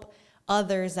 help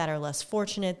others that are less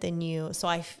fortunate than you. So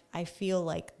I feel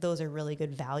like those are really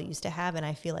good values to have. And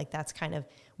I feel like that's kind of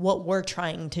what we're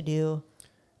trying to do.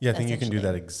 Yeah, I think you can do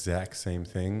that exact same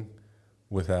thing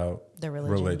without the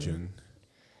religion.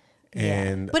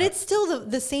 And but it's still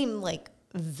the same like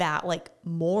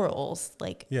morals.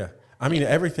 Like, yeah. I mean,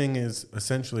 everything is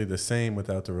essentially the same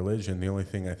without the religion. The only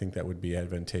thing I think that would be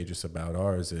advantageous about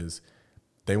ours is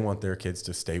they want their kids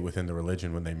to stay within the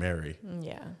religion when they marry.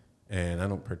 Yeah. And I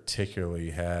don't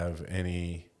particularly have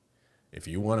any, if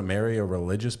you want to marry a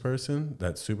religious person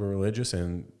that's super religious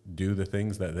and do the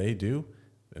things that they do,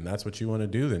 and that's what you want to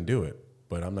do, then do it.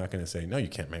 But I'm not going to say, no, you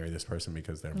can't marry this person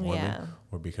because they're Mormon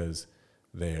or because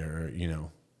they're,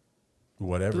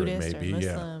 whatever Buddhist it may be. Or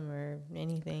Muslim or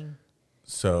anything.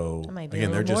 So I might be a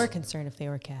little more concerned if they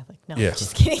were Catholic. No, yeah.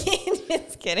 Just kidding.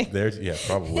 Just kidding.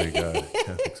 Probably. God,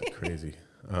 Catholics are crazy.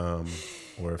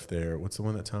 Or if they're, what's the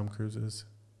one that Tom Cruise is?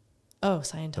 Oh,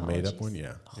 Scientology. The made up one?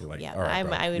 Yeah. You're like, yeah, all right,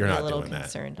 bro, I would you're be not a little doing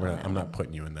concerned that. on that I'm one. not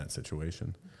putting you in that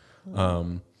situation.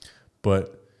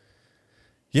 But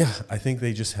yeah, I think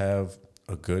they just have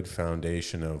a good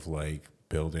foundation of like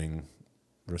building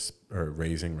or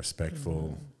raising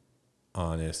respectful,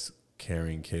 honest,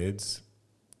 caring kids.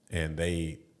 And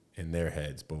they, in their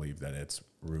heads, believe that it's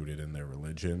rooted in their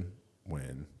religion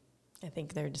when I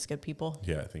think they're just good people.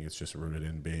 Yeah, I think it's just rooted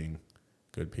in being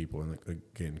good people. And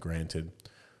again, granted,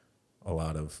 a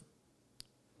lot of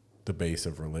the base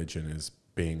of religion is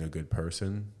being a good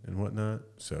person and whatnot.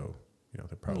 So,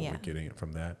 they're probably getting it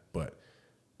from that. But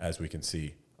as we can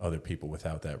see, other people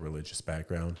without that religious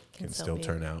background can still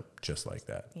turn out just like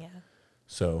that. Yeah.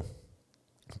 So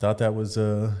I thought that was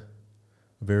a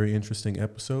very interesting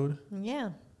episode. Yeah.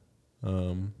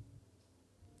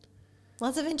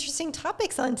 Lots of interesting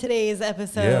topics on today's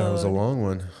episode. Yeah, it was a long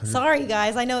one. Sorry,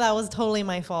 guys. I know that was totally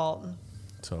my fault.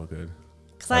 It's all good.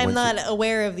 Because I'm not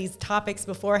aware of these topics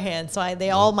beforehand. So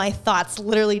all my thoughts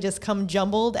literally just come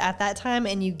jumbled at that time,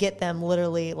 and you get them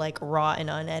literally like raw and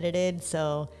unedited.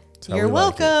 So you're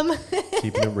welcome.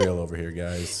 Keeping it real over here,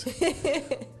 guys.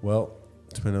 Well,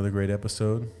 it's been another great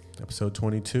episode. Episode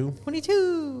 22.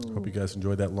 22. Hope you guys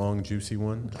enjoyed that long, juicy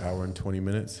one. Hour and 20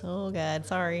 minutes. Oh, God.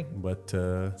 Sorry. But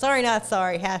sorry, not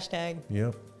sorry. Hashtag.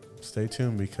 Yep. Stay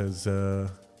tuned because we're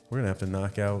going to have to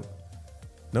knock out.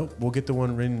 Nope. We'll get the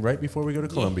one in right before we go to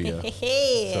Columbia.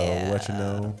 Yeah. So we'll let you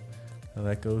know how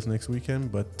that goes next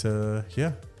weekend. But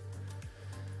yeah.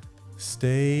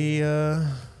 Stay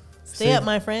up,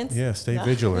 my friends. Yeah. Stay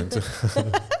vigilant.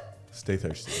 Stay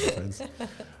thirsty, my friends.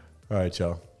 All right,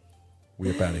 y'all. We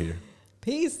up out of here.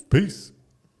 Peace. Peace.